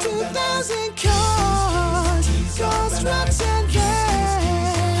 Keys on Van Nuys. 2,000 cars, ghost trucks and vans.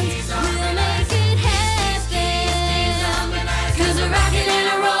 We'll make it happen. 'Cause we're rocking and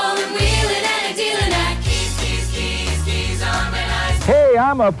a rolling, wheeling and a dealing at Keys on Van Nuys. Hey,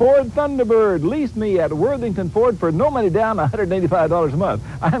 I'm a Ford Thunderbird. Lease me at Worthington Ford for no money down, $185 a month.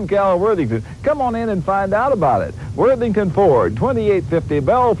 I'm Cal Worthington. Come on in and find out about it. Worthington Ford, 2850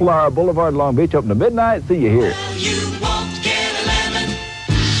 Bellflower Boulevard, Long Beach, open to midnight. See you here. You won't get a lemon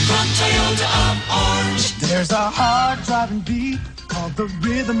from Toyota of Orange. There's a hard-driving beat called the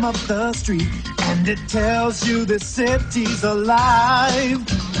rhythm of the street, and it tells you the city's alive.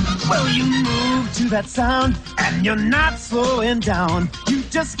 Well, you move to that sound, and you're not slowing down. You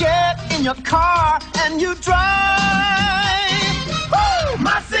just get in your car, and you drive. Woo!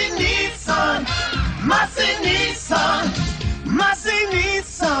 Massey Nissan, Massey Nissan, Massey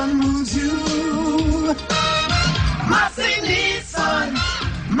Nissan moves you. Massey Nissan,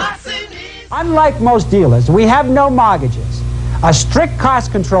 Massey Nissan. Unlike most dealers, we have no mortgages, a strict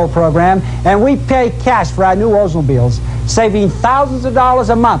cost control program, and we pay cash for our new Oldsmobiles, saving thousands of dollars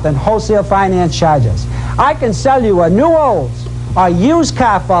a month in wholesale finance charges. I can sell you a new Olds or used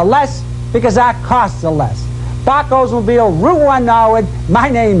car for less because our costs are less. Bach Oldsmobile, Route 1 Norwood. My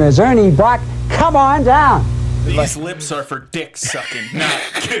name is Ernie Bach. Come on down. These lips are for dick sucking, not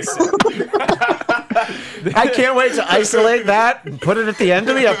kissing. I can't wait to isolate that and put it at the end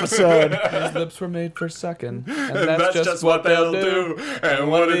of the episode. His lips were made for sucking. And And that's just what they'll do. And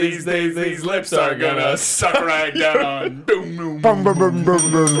one of these days, these lips are gonna suck right down on. Boom, boom, Boom, boom, boom,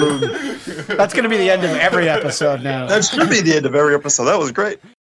 boom, boom, boom. That's going to be the end of every episode now. That should be the end of every episode. That was great.